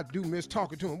 but I do miss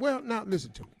talking to him. Well, now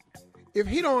listen to me. If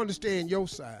he don't understand your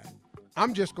side,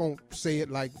 I'm just going to say it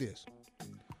like this.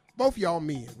 Both y'all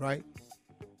men, right?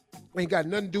 Ain't got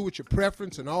nothing to do with your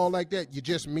preference and all like that. You're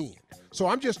just men. So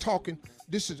I'm just talking,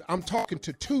 I'm talking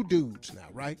to two dudes now,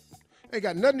 right? Ain't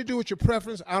got nothing to do with your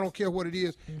preference. I don't care what it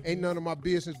is. Ain't none of my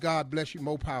business. God bless you.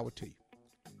 More power to you.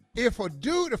 If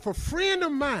a friend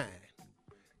of mine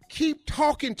keep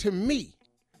talking to me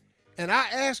and I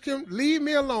ask him, leave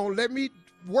me alone, let me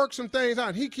work some things out,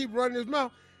 and he keep running his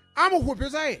mouth, I'm going to whoop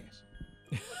his ass.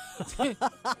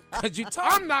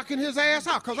 I'm knocking his ass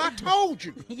out because I told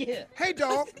you. Yeah. Hey,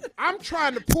 dog, I'm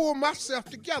trying to pull myself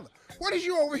together. What is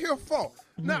you over here for?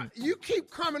 Now, you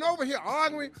keep coming over here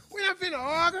arguing. We're not finna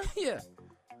argue. Yeah.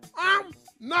 I'm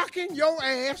knocking your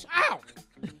ass out.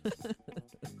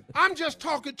 I'm just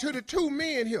talking to the two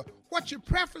men here. What your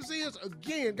preference is,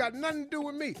 again, got nothing to do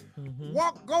with me.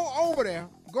 Go over there,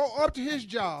 go up to his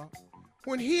job.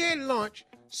 When he at lunch,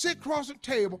 sit across the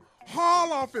table,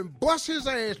 haul off and bust his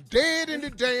ass dead in the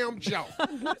damn jaw.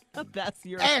 That's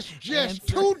your That's just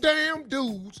answer. two damn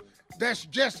dudes. That's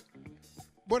just.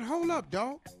 But hold up,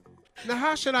 dog. Now,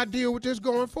 how should I deal with this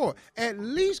going forward? At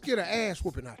least get an ass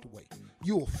whooping out the way.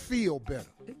 You'll feel better.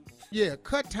 Yeah,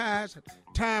 cut ties.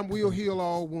 Time will heal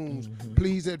all wounds.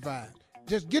 Please advise.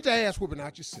 Just get the ass whooping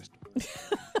out your system.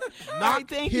 Knock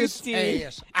thank his you, Steve.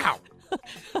 ass out.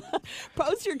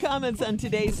 Post your comments on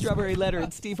today's Strawberry Letter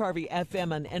at Steve Harvey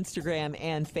FM on Instagram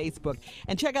and Facebook.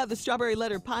 And check out the Strawberry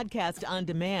Letter podcast on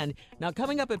demand. Now,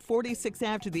 coming up at 46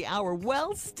 after the hour,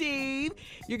 well, Steve,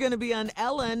 you're going to be on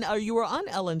Ellen, or you were on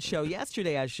Ellen's show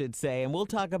yesterday, I should say, and we'll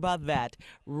talk about that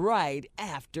right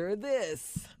after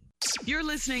this. You're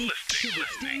listening to the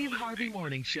Steve Harvey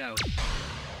Morning Show.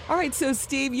 All right, so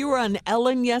Steve, you were on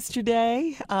Ellen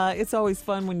yesterday. It's always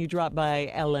fun when you drop by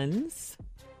Ellen's.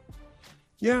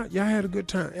 Yeah, I had a good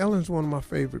time. Ellen's one of my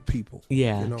favorite people.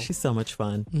 Yeah, you know? she's so much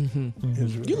fun.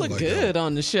 You look good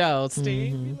on the show,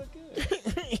 Steve. You look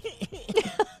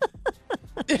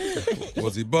good.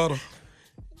 Was he butter?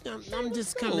 I'm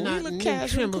just coming out in a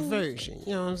trimmer version.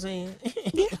 You know what I'm saying?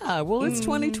 Yeah, well, it's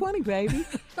 2020, baby.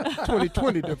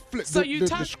 2020,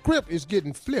 the script is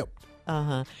getting flipped.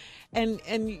 Uh-huh.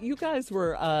 And you guys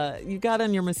were, you got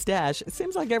on your mustache. It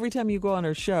seems like every time you go on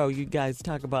her show, you guys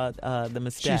talk about the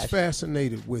mustache. She's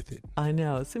fascinated with it. I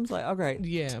know. It seems like, all right.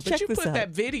 Yeah, but check you this put out. that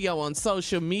video on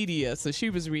social media, so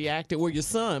she was reacting, or your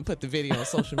son put the video on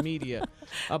social media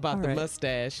about the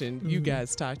mustache, and you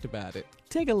guys talked about it.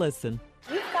 Take a listen.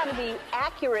 You've got to be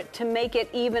accurate to make it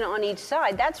even on each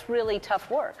side. That's really tough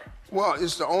work. Well,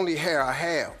 it's the only hair I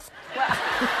have. Well,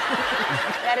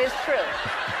 that is true.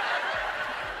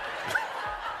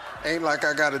 Ain't like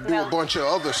I got to do a bunch of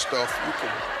other stuff.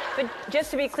 But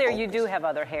just to be clear, you do have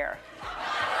other hair.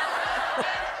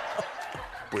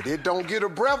 But it don't get a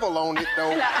Breville on it,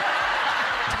 though.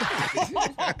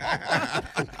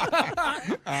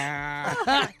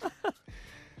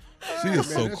 She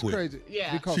is so that's quick. Crazy.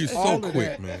 Yeah. Because She's all so of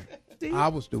quick, that, man. I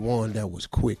was the one that was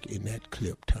quick in that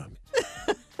clip, Tommy.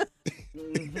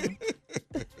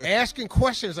 Asking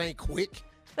questions ain't quick.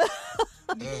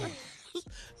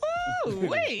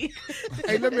 Wait.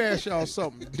 Hey, let me ask y'all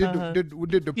something.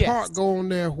 Did the part go on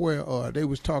there where we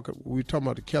were talking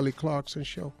about the Kelly Clarkson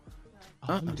show?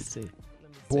 Let me see.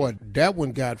 Boy, that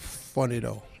one got funny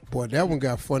though. Boy, that one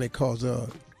got funny because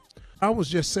I was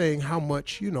just saying how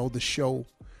much the show.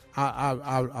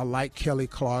 I like Kelly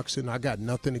Clarkson. I got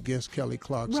nothing against Kelly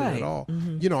Clarkson at all.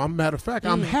 Matter of fact,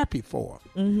 I'm happy for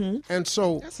her. And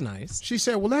so That's nice. she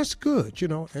said, well, that's good,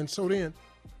 And so then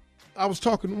I was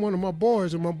talking to one of my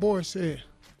boys, and my boy said,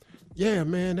 yeah,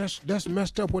 man, that's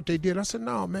messed up what they did. I said,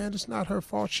 no, man, it's not her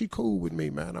fault. She cool with me,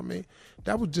 man. I mean,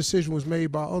 decision was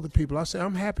made by other people. I said,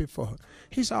 I'm happy for her.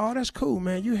 He said, oh, that's cool,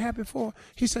 man. You happy for her?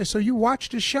 He said, so you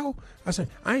watched the show? I said,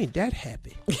 I ain't that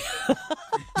happy.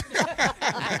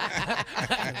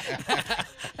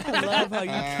 I love how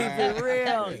you keep it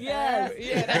real. Yes.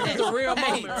 Yeah, that was a real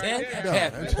moment,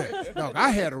 right? No, I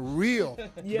had a real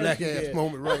black ass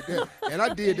moment right there, and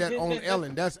I did that on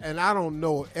Ellen. And I don't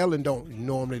know. Ellen don't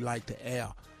normally like to air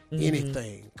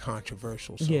anything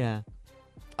controversial. So. Yeah.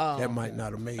 That might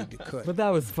not have made the cut. But that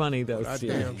was funny, though, But I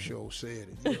Steve. damn sure said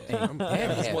it.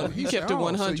 Yeah, You kept it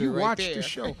 100 so you right watched there. the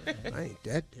show. I ain't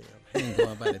that damn. He ain't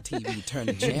going by the TV, turn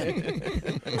the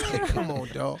channel. Come on,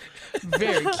 dog.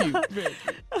 Very cute. Very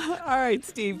cute. All right,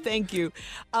 Steve, thank you.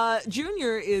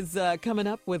 Junior is coming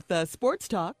up with Sports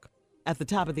Talk at the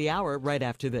top of the hour right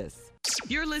after this.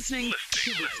 You're listening to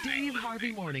the Steve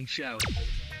Harvey Morning Show.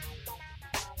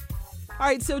 All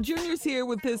right, so Junior's here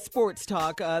with his Sports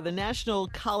Talk, the National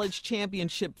College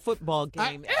Championship football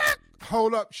game.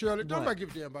 Hold up, Shirley. Don't What? nobody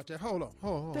give a damn about that. Hold on.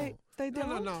 Hold on. They No,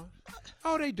 don't? no.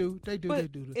 Oh, they do. They do. But They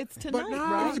do. it's But tonight, no,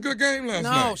 right? It was a good game last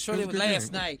night. No, Shirley, it was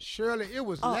last night. Shirley, it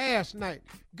was last night.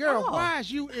 Girl, Oh. why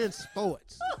is you in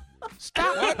sports?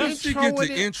 Stop Why did she get introing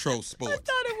to it. intro I sports?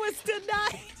 thought it was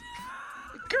tonight.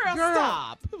 Girl, Girl.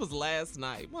 stop. It was last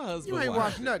night. My husband You ain't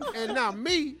watched watched nothing. And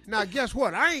now guess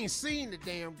what? I ain't seen the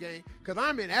damn game because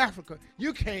I'm in Africa.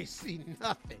 You can't see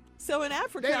nothing. So in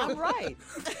Africa, Damn. I'm right.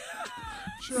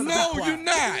 Shirley, No, be you're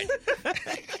quiet. not.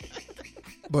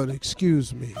 But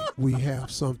excuse me, we have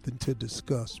something to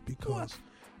discuss because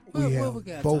we What have we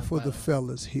gotta both talk of the about?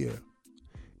 fellas here.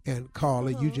 And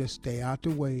Carla, you just stay out the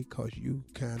way because you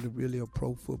kind of really a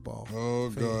pro football. Oh,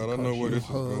 fan, God, I know 'cause where your this is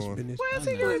going. husband is. Where's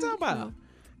he going to talk about?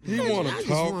 He want I to just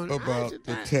talk wanna- I about just-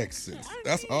 the Texans.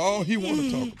 That's all he want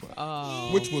to talk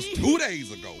about. Which was 2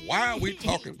 days ago. Why are we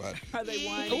talking about it? Are they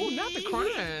whining? Oh, not the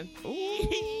crying. I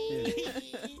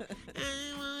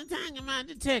want to talk about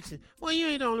the Texans. Well, you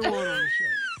ain't the only one on the show.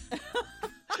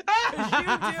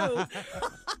 You do.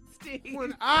 Steve.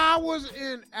 When I was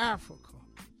in Africa,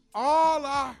 all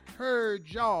I heard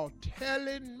y'all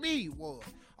telling me was,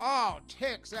 oh,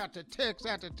 text after text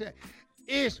after text.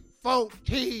 It's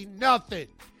 14-0.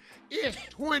 It's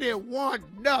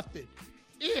 21-0.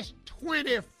 It's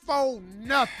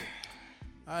 24-0.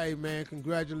 Hey, man,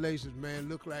 congratulations, man.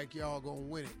 Look like y'all gonna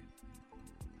win it.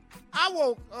 I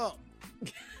woke up.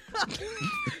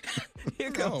 Here I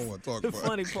don't comes want to talk the about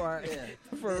funny it. part.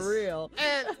 For real.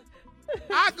 And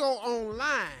I go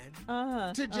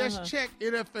online to just check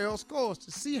NFL scores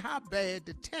to see how bad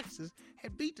the Texans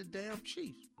had beat the damn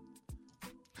Chiefs.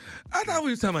 I thought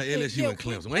we was talking about LSU and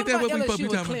Clemson. Ain't that what we supposed to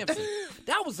be talking about?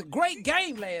 That was a great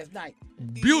game last night.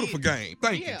 Beautiful game.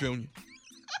 Thank you, Junior.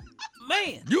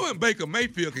 Man. You and Baker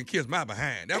Mayfield can kiss my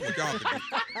behind. That's what y'all can do.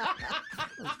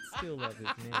 Still love his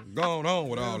name. Going on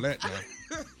with all that now.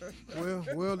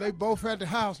 Well, they both at the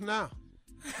house now.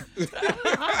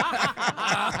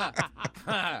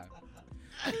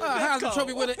 Heisman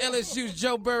Trophy winner LSU's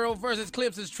Joe Burrow versus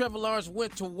Clemson's Trevor Lawrence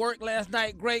went to work last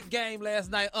night. Great game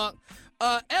last night,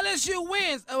 LSU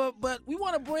wins, but we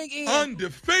want to bring in...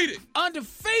 Undefeated.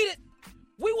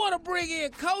 We want to bring in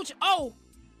Coach O.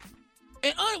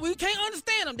 And we can't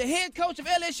understand him, the head coach of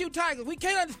LSU Tigers. We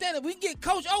can't understand it. We can get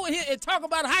Coach O in here and talk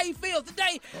about how he feels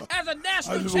today as a I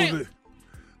national just want champ. to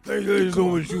thank you so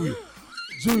much, Junior.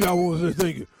 Junior, I want to say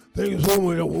thank you. Thank you so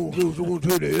much. I want to tell you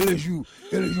that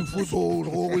LSU football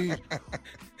has always,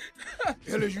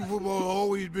 LSU football has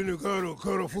always been the kind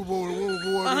of football that want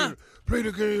to go out there and play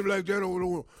the game like that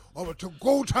over to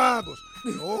go Tigers.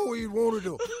 Always wanted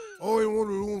to for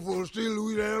the state of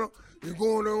Louisiana. You're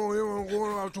going there on him. I'm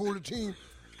going out. I told the team,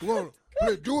 we're going to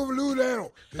play, do it for Louisiana.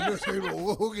 And they say,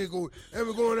 okay, go. And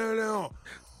we're going down there.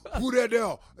 Who that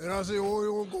there? And I say, oh,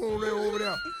 you're going to go on there over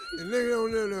there. And they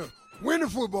on there. Win the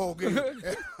football game.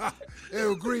 It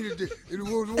was great day. It was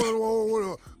one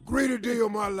of the greatest day of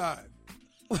my life.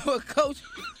 Coach,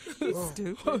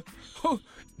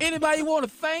 anybody you want to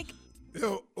thank?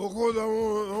 Yeah, of course, first of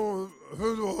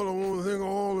all, I want to thank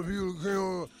all the people that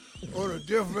came on the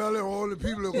Death Valley, all the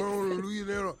people that came to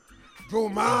Louisiana,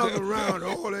 drove miles around,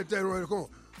 all that right.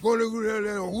 Go to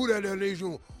there, who that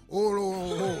nation,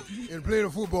 and play the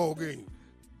football game.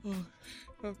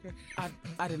 Okay.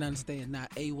 I didn't understand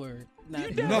not a word. Not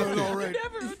You never do. all right.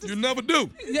 You never do.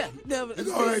 Yeah, never.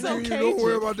 It's all right, Junior. Don't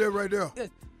worry about that right there.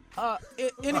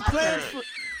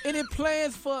 Any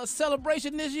plans for a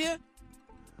celebration this year?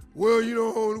 Well, you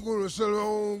know, I'm going to sell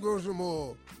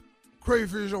some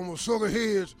crayfish. I'm going to suck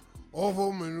heads off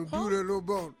of them and do that little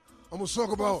bone. I'm going to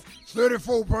suck about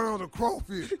 34 pounds of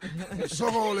crawfish and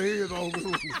suck all the heads off of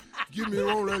them. Give me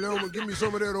all that. Give me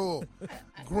some of that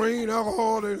grain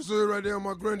alcohol that said right there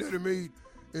my granddaddy made,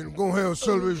 and go have a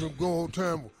celebration. Go on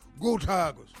time. Go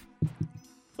Tigers.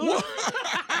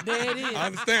 There it is. I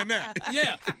understand that.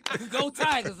 Yeah. Go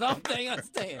Tigers. Only thing I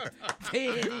understand.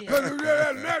 There it is.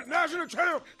 National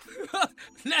champ.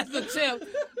 National champ.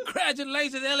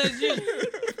 Congratulations, LSU.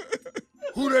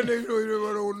 Who that nation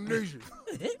right on the nation?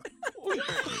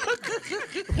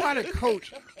 Why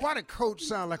the coach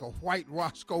sound like a white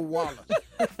Roscoe Wallace?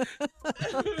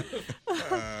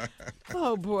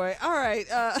 Oh, boy. All right.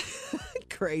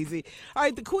 Crazy. All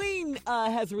right. The Queen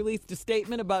has released a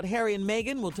statement about Harry and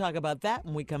Meghan. We'll talk about that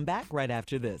when we come back right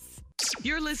after this.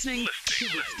 You're listening to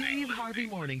the Steve Harvey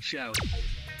Morning Show.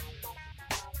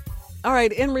 All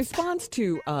right. In response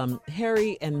to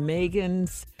Harry and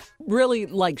Meghan's really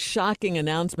shocking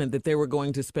announcement that they were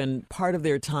going to spend part of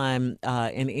their time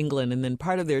in England and then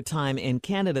part of their time in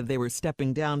Canada, they were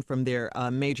stepping down from their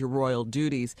major royal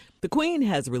duties. The Queen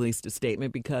has released a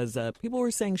statement because people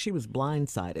were saying she was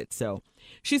blindsided. So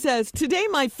she says, "Today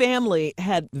my family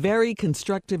had very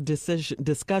constructive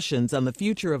discussions on the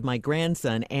future of my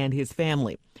grandson and his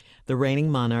family." The reigning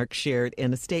monarch shared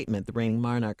in a statement, the reigning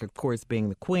monarch, of course, being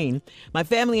the Queen. "My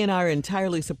family and I are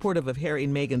entirely supportive of Harry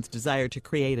and Meghan's desire to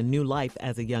create a new life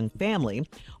as a young family.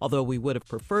 Although we would have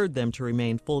preferred them to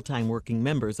remain full-time working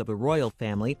members of the royal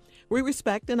family, we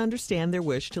respect and understand their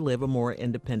wish to live a more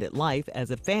independent life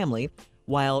as a family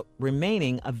while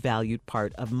remaining a valued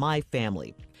part of my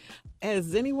family."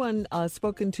 Has anyone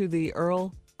spoken to the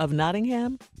Earl of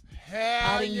Nottingham?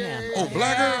 Hell yeah. Oh,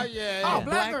 black girl? Hell yeah. Oh,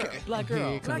 black girl. Black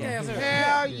girl. Black ass girl.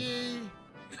 Hell yeah.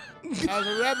 As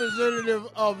a representative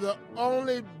of the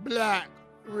only black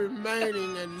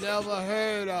remaining and never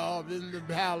heard of in the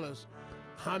palace,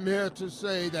 I'm here to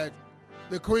say that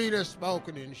the Queen has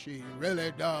spoken and she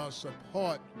really does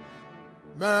support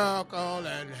Markle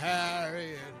and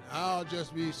Harry, and I'll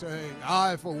just be saying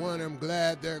I, for one, am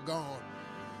glad they're gone.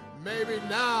 Maybe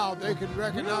now they can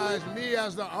recognize me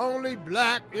as the only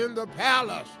black in the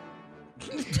palace.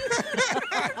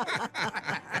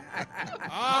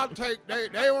 I'll take,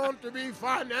 they want to be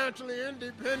financially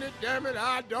independent, damn it,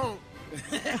 I don't.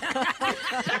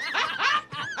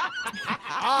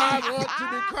 I want to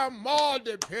become more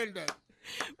dependent.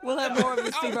 We'll have more of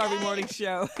the Steve Harvey Morning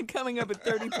Show coming up at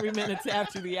 33 minutes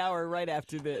after the hour, right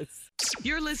after this.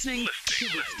 You're listening to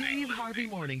the Steve Harvey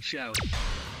Morning Show.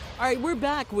 All right, we're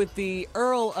back with the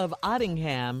Earl of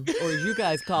Ottingham, or as you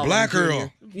guys call Black him.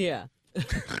 Earl. Yeah.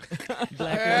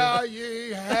 Black Hell Earl.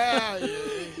 ye, hell ye.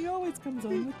 He always comes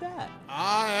on with that.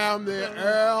 I am the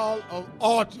Earl of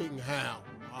Ottingham.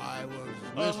 I was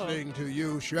listening to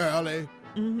you, Shirley,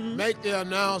 make the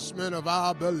announcement of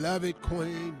our beloved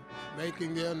Queen,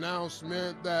 making the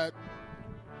announcement that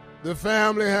the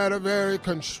family had a very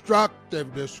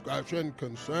constructive discussion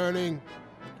concerning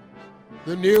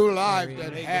the new life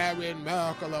that Harry and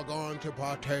Markle are going to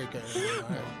partake in.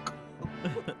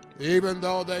 Even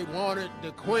though the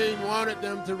Queen wanted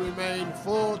them to remain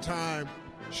full-time,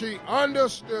 she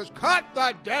understood. Cut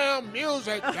the damn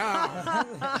music down.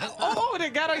 Oh,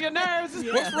 they got on your nerves.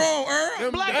 What's wrong,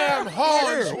 Earl? Them damn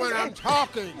horns when I'm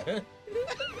talking.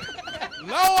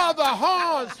 Lower the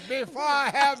horns before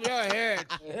I have your head.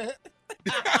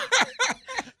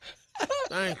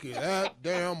 Thank you. That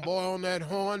damn boy on that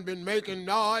horn been making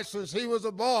noise since he was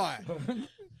a boy.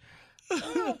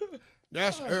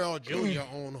 That's Earl Jr.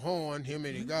 on horn. Him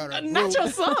and he got a Not your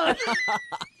son.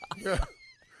 Yeah.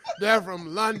 They're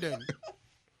from London.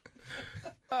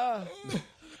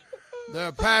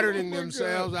 They're patterning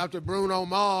themselves after Bruno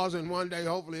Mars, and one day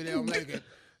hopefully they'll make it.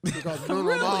 Because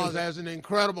Bruno Mars has an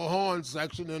incredible horn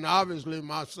section, and obviously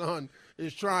my son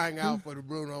is trying out for the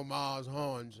Bruno Mars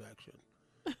horn section.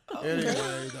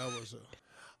 Anyway, that was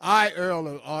I, Earl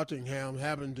of Ottingham,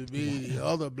 happen to be the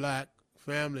other black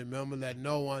family member that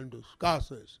no one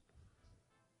discusses.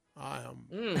 I am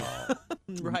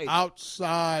Right.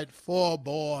 outside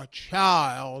four-boy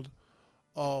child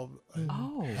of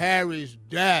Harry's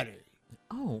daddy.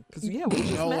 Oh, because, yeah, we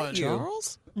just No met one- you.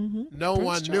 Charles? No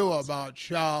one knew about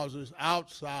Charles's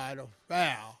outside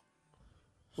affair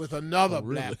with another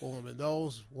black woman.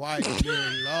 Those white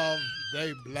men love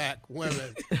they black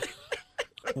women.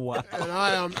 Wow. And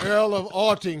I am Earl of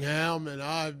Ottingham, and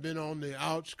I've been on the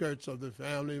outskirts of the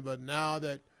family, but now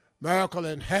that Markle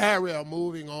and Harry are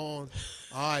moving on,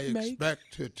 I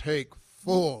expect to take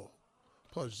full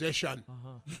position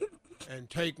and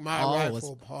take my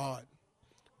rightful part.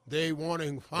 They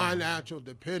wanting financial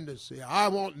dependency. I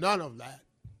want none of that.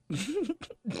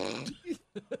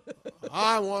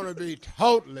 I want to be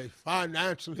totally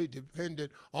financially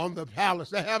dependent on the palace.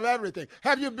 They have everything.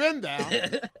 Have you been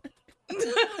there?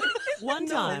 One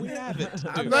time. We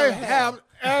haven't. They have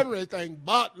everything,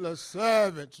 butlers,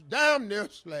 servants, damn near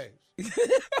slaves.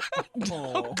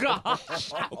 Oh,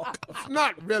 gosh. It's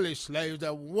not really slaves.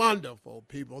 They're wonderful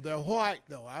people. They're white,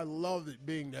 though. I love it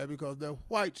being there because they're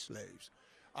white slaves.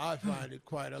 I find it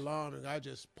quite alarming. I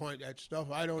just point at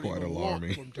stuff I don't even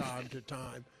want from time to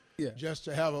time. Just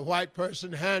to have a white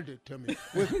person hand it to me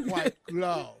with white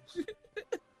gloves.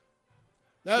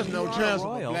 There's no chance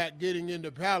of a black getting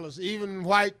into palace. Even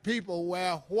white people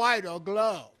wear whiter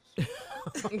gloves.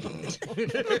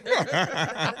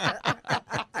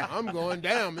 I'm going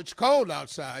down. It's cold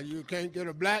outside. You can't get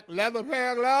a black leather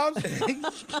pair of gloves?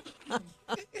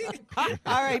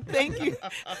 All right, thank you,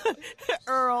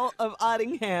 Earl of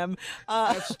Ottingham.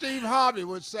 As Steve Harvey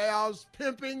would say, I was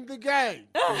pimping the game.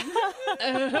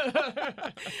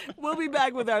 We'll be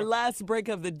back with our last break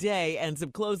of the day and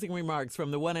some closing remarks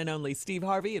from the one and only Steve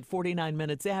Harvey at 49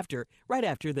 minutes after, right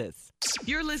after this.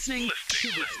 You're listening to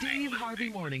the Steve Harvey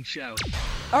Morning Show.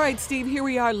 All right, Steve, here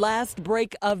we are, last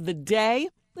break of the day.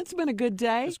 It's been a good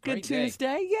day. It's a Good great day.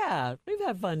 Tuesday. Yeah, we've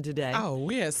had fun today. Oh,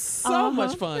 we had so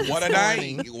much fun. What a this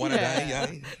day. morning. What a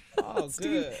day. Oh, good.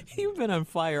 Steve, you've been on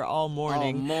fire all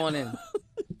morning. All morning.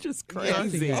 Just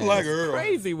crazy. I like Earl.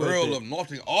 Crazy with Earl it. of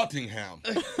Ottingham.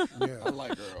 Yeah. I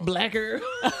like Earl. Black Earl.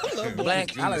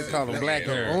 Black. I like to call him Black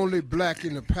The Earl. only black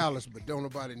in the palace, but don't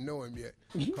nobody know him yet.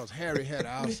 Because Harry had an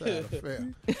outside affair,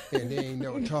 and they ain't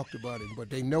never talked about him. But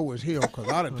they know it's him, because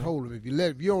I done told him, if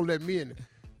you don't let me in,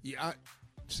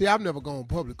 see, I've never gone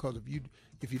public, because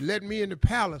if you let me in the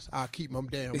palace, I'll keep my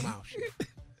damn mouth shut.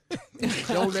 If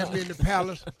you don't let me in the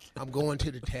palace, I'm going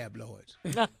to the tabloids.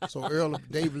 So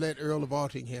they've let Earl of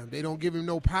Ottingham. They don't give him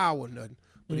no power or nothing,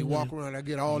 but he walk around. I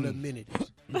get all the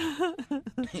amenities.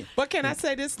 But can I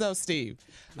say this, though, Steve?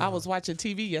 I was watching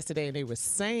TV yesterday, and they were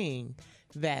saying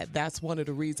that that's one of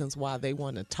the reasons why they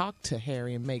want to talk to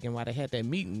Harry and Meghan, why they had that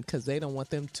meeting, because they don't want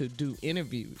them to do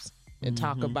interviews and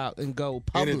talk about and go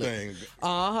public. Anything.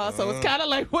 So it's kind of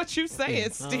like what you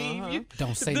saying, Steve. You,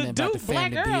 Don't say the nothing about dude, the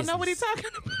Black family Earl, know what he's business.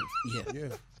 talking about. Yeah.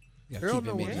 Yeah. Yeah, Earl keep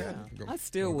know him what in. happened. I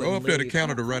still Go wouldn't up there to leave.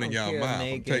 Canada I running don't y'all care, mouth. I'll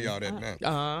Meghan. tell y'all that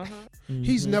now.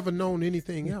 He's never known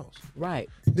anything else. Right.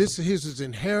 This is his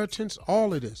inheritance,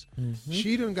 all of this.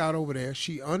 She done got over there.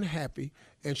 She unhappy,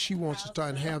 and she wants to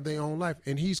start and have their own life.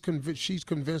 And she's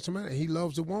convinced him, and he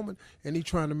loves the woman, and he's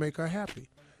trying to make her happy.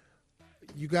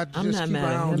 You got to I'm just not keep an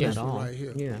mad eye at on him this at one all. right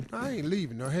here. Yeah. I ain't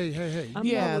leaving. No, hey. I'm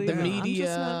Yeah, not the leaving. I'm just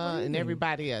media not and leaving.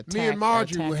 everybody attack. Me and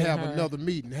Marjorie will attacking have her. another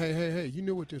meeting. Hey, you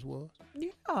knew what this was.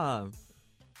 Yeah.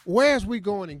 Where's we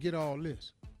going and get all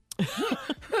this?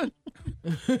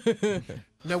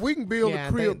 Now, we can build Yeah,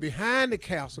 a crib behind the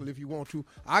castle if you want to.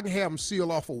 I can have them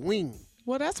seal off a wing.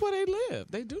 Well, that's where they live.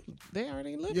 They do. They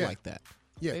already live Yeah. like that.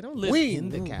 Yeah. They don't live we in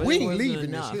the ain't, castle. we It ain't wasn't leaving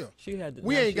enough. this here. She had to-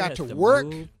 We now ain't she got has to to work.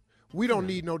 move. We don't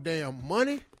need no damn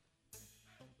money.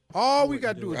 All we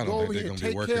got to do is I go don't over think here they're and going to be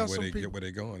take working care of where some they people. get where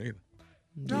they're going either.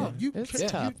 No, you It's can't.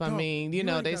 tough. You I don't. mean, you You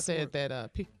know, ain't they got to said work.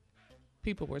 that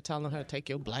people were telling her take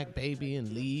your black baby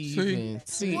and leave. See? And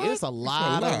see, What? it's a It's a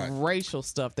lot lot. of racial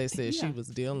stuff they said she was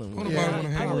dealing Don't with. nobody want to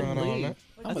I hang wouldn't around all leave.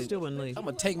 that. I still wouldn't leave. I'm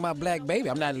gonna take my black baby.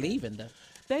 I'm not leaving though.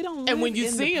 They don't. And when live you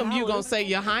in see the him, you gonna palace. say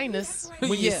Your Highness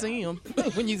when you Yeah. see him.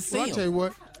 When you see Well, I him. tell you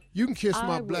what, you can kiss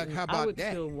my I black. wouldn't- How I about would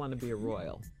that? still want to be a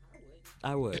royal.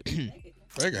 I would.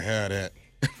 They can have that.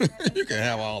 You can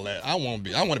have all that. I want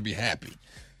to be happy.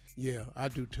 Yeah, I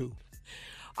do too.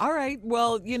 All right.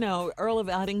 Well, you know, Earl of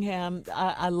Ottingham,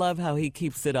 I love how he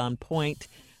keeps it on point.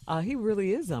 He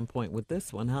really is on point with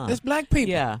this one, huh? It's black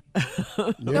people. Yeah.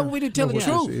 Yeah. No, we didn't tell Know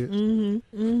the what truth. this is?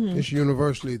 Mm-hmm. It's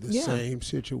universally the Yeah. same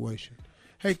situation.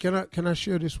 Hey, can I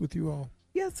share this with you all?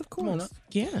 Yes, of Come on course. up.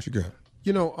 Yeah. What you got?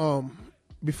 You know,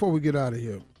 before we get out of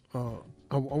here,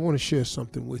 I want to share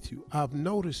something with you. I've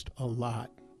noticed a lot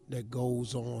that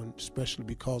goes on, especially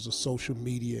because of social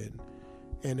media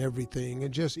and everything,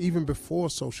 and just even before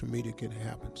social media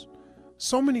happens.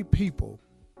 So many people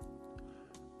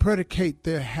predicate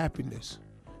their happiness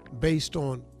based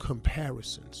on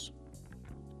comparisons.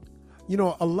 You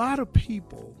know, a lot of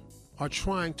people are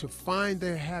trying to find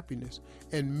their happiness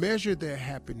and measure their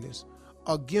happiness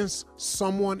against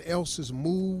someone else's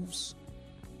moves,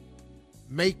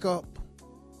 makeup,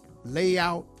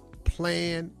 layout,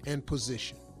 plan, and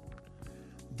position.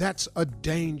 That's a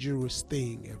dangerous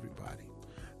thing, everybody,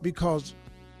 because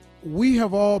we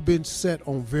have all been set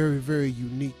on very, very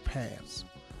unique paths.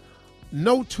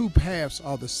 No two paths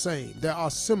are the same. There are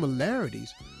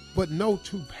similarities, but no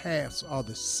two paths are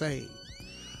the same.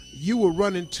 You will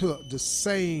run into the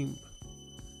same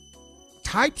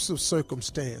types of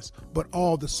circumstance, but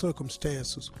all the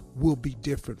circumstances will be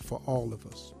different for all of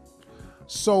us.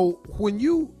 So when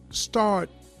you start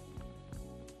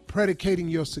predicating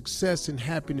your success and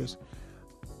happiness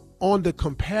on the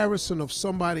comparison of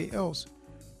somebody else,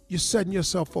 you're setting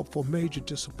yourself up for major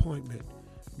disappointment,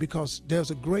 because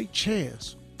there's a great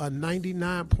chance, a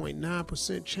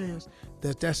 99.9% chance,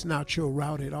 that that's not your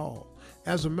route at all.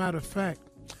 As a matter of fact,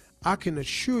 I can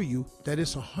assure you that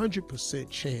it's 100%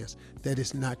 chance that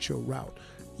it's not your route.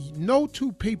 No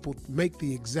two people make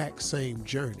the exact same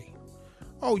journey.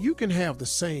 Oh, you can have the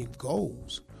same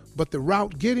goals, but the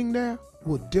route getting there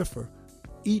will differ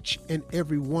each and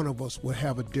every one of us will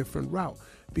have a different route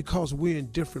because we're in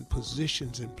different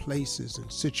positions and places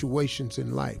and situations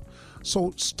in life.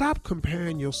 So stop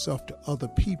comparing yourself to other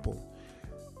people.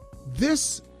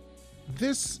 This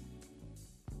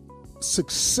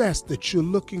success that you're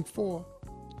looking for,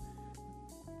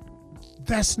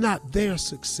 that's not their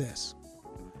success.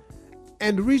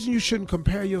 And the reason you shouldn't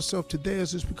compare yourself to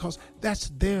theirs is because that's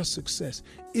their success.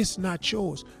 It's not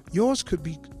yours. Yours could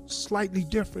be slightly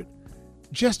different,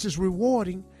 just as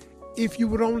rewarding if you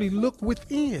would only look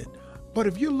within. But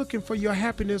if you're looking for your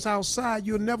happiness outside,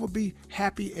 you'll never be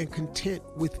happy and content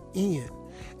within.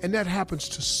 And that happens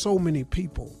to so many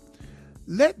people.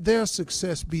 Let their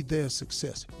success be their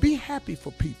success. Be happy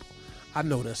for people. I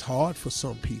know that's hard for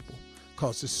some people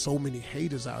because there's so many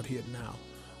haters out here now.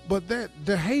 But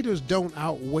the haters don't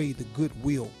outweigh the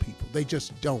goodwill people. They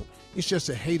just don't. It's just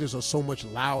the haters are so much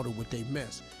louder with their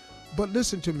mess. But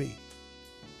listen to me.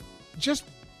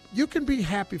 You can be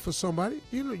happy for somebody.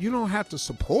 You don't have to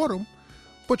support them,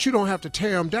 but you don't have to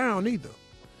tear them down either.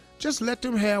 Just let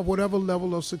them have whatever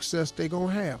level of success they're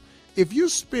going to have. If you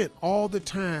spent all the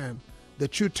time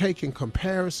that you're taking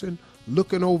comparison,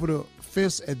 looking over the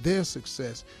fence at their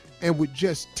success, and would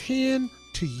just tend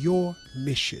to your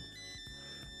mission,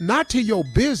 not to your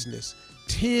business,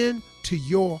 tend to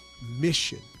your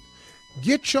mission.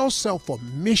 Get yourself a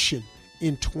mission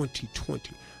in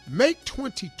 2020. Make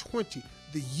 2020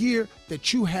 the year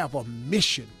that you have a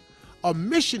mission. A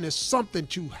mission is something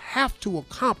you have to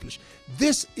accomplish.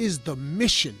 This is the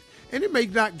mission. And it may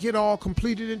not get all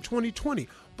completed in 2020,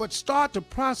 but start the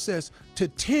process to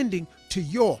tending to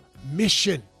your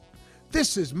mission.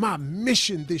 This is my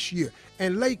mission this year.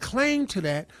 And lay claim to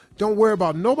that. Don't worry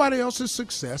about nobody else's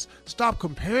success. Stop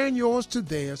comparing yours to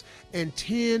theirs and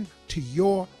tend to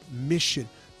your mission.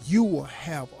 You will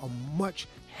have a much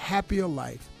happier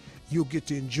life. You'll get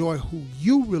to enjoy who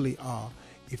you really are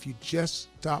if you just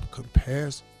stop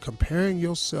comparing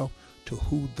yourself to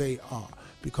who they are.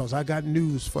 Because I got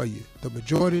news for you. The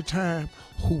majority of the time,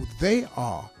 who they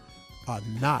are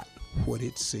not what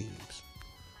it seems.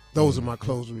 Those are my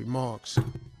closing remarks.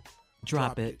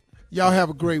 Drop it. Y'all have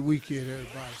a great weekend,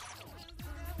 everybody.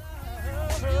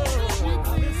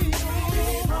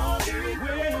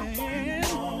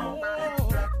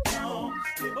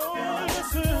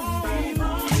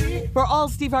 For all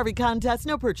Steve Harvey contests,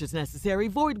 no purchase necessary,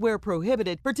 void where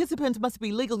prohibited. Participants must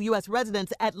be legal U.S.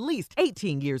 residents at least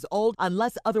 18 years old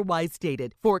unless otherwise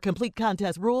stated. For complete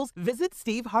contest rules, visit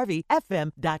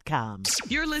SteveHarveyFM.com.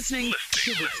 You're listening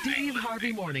to the Steve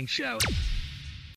Harvey Morning Show.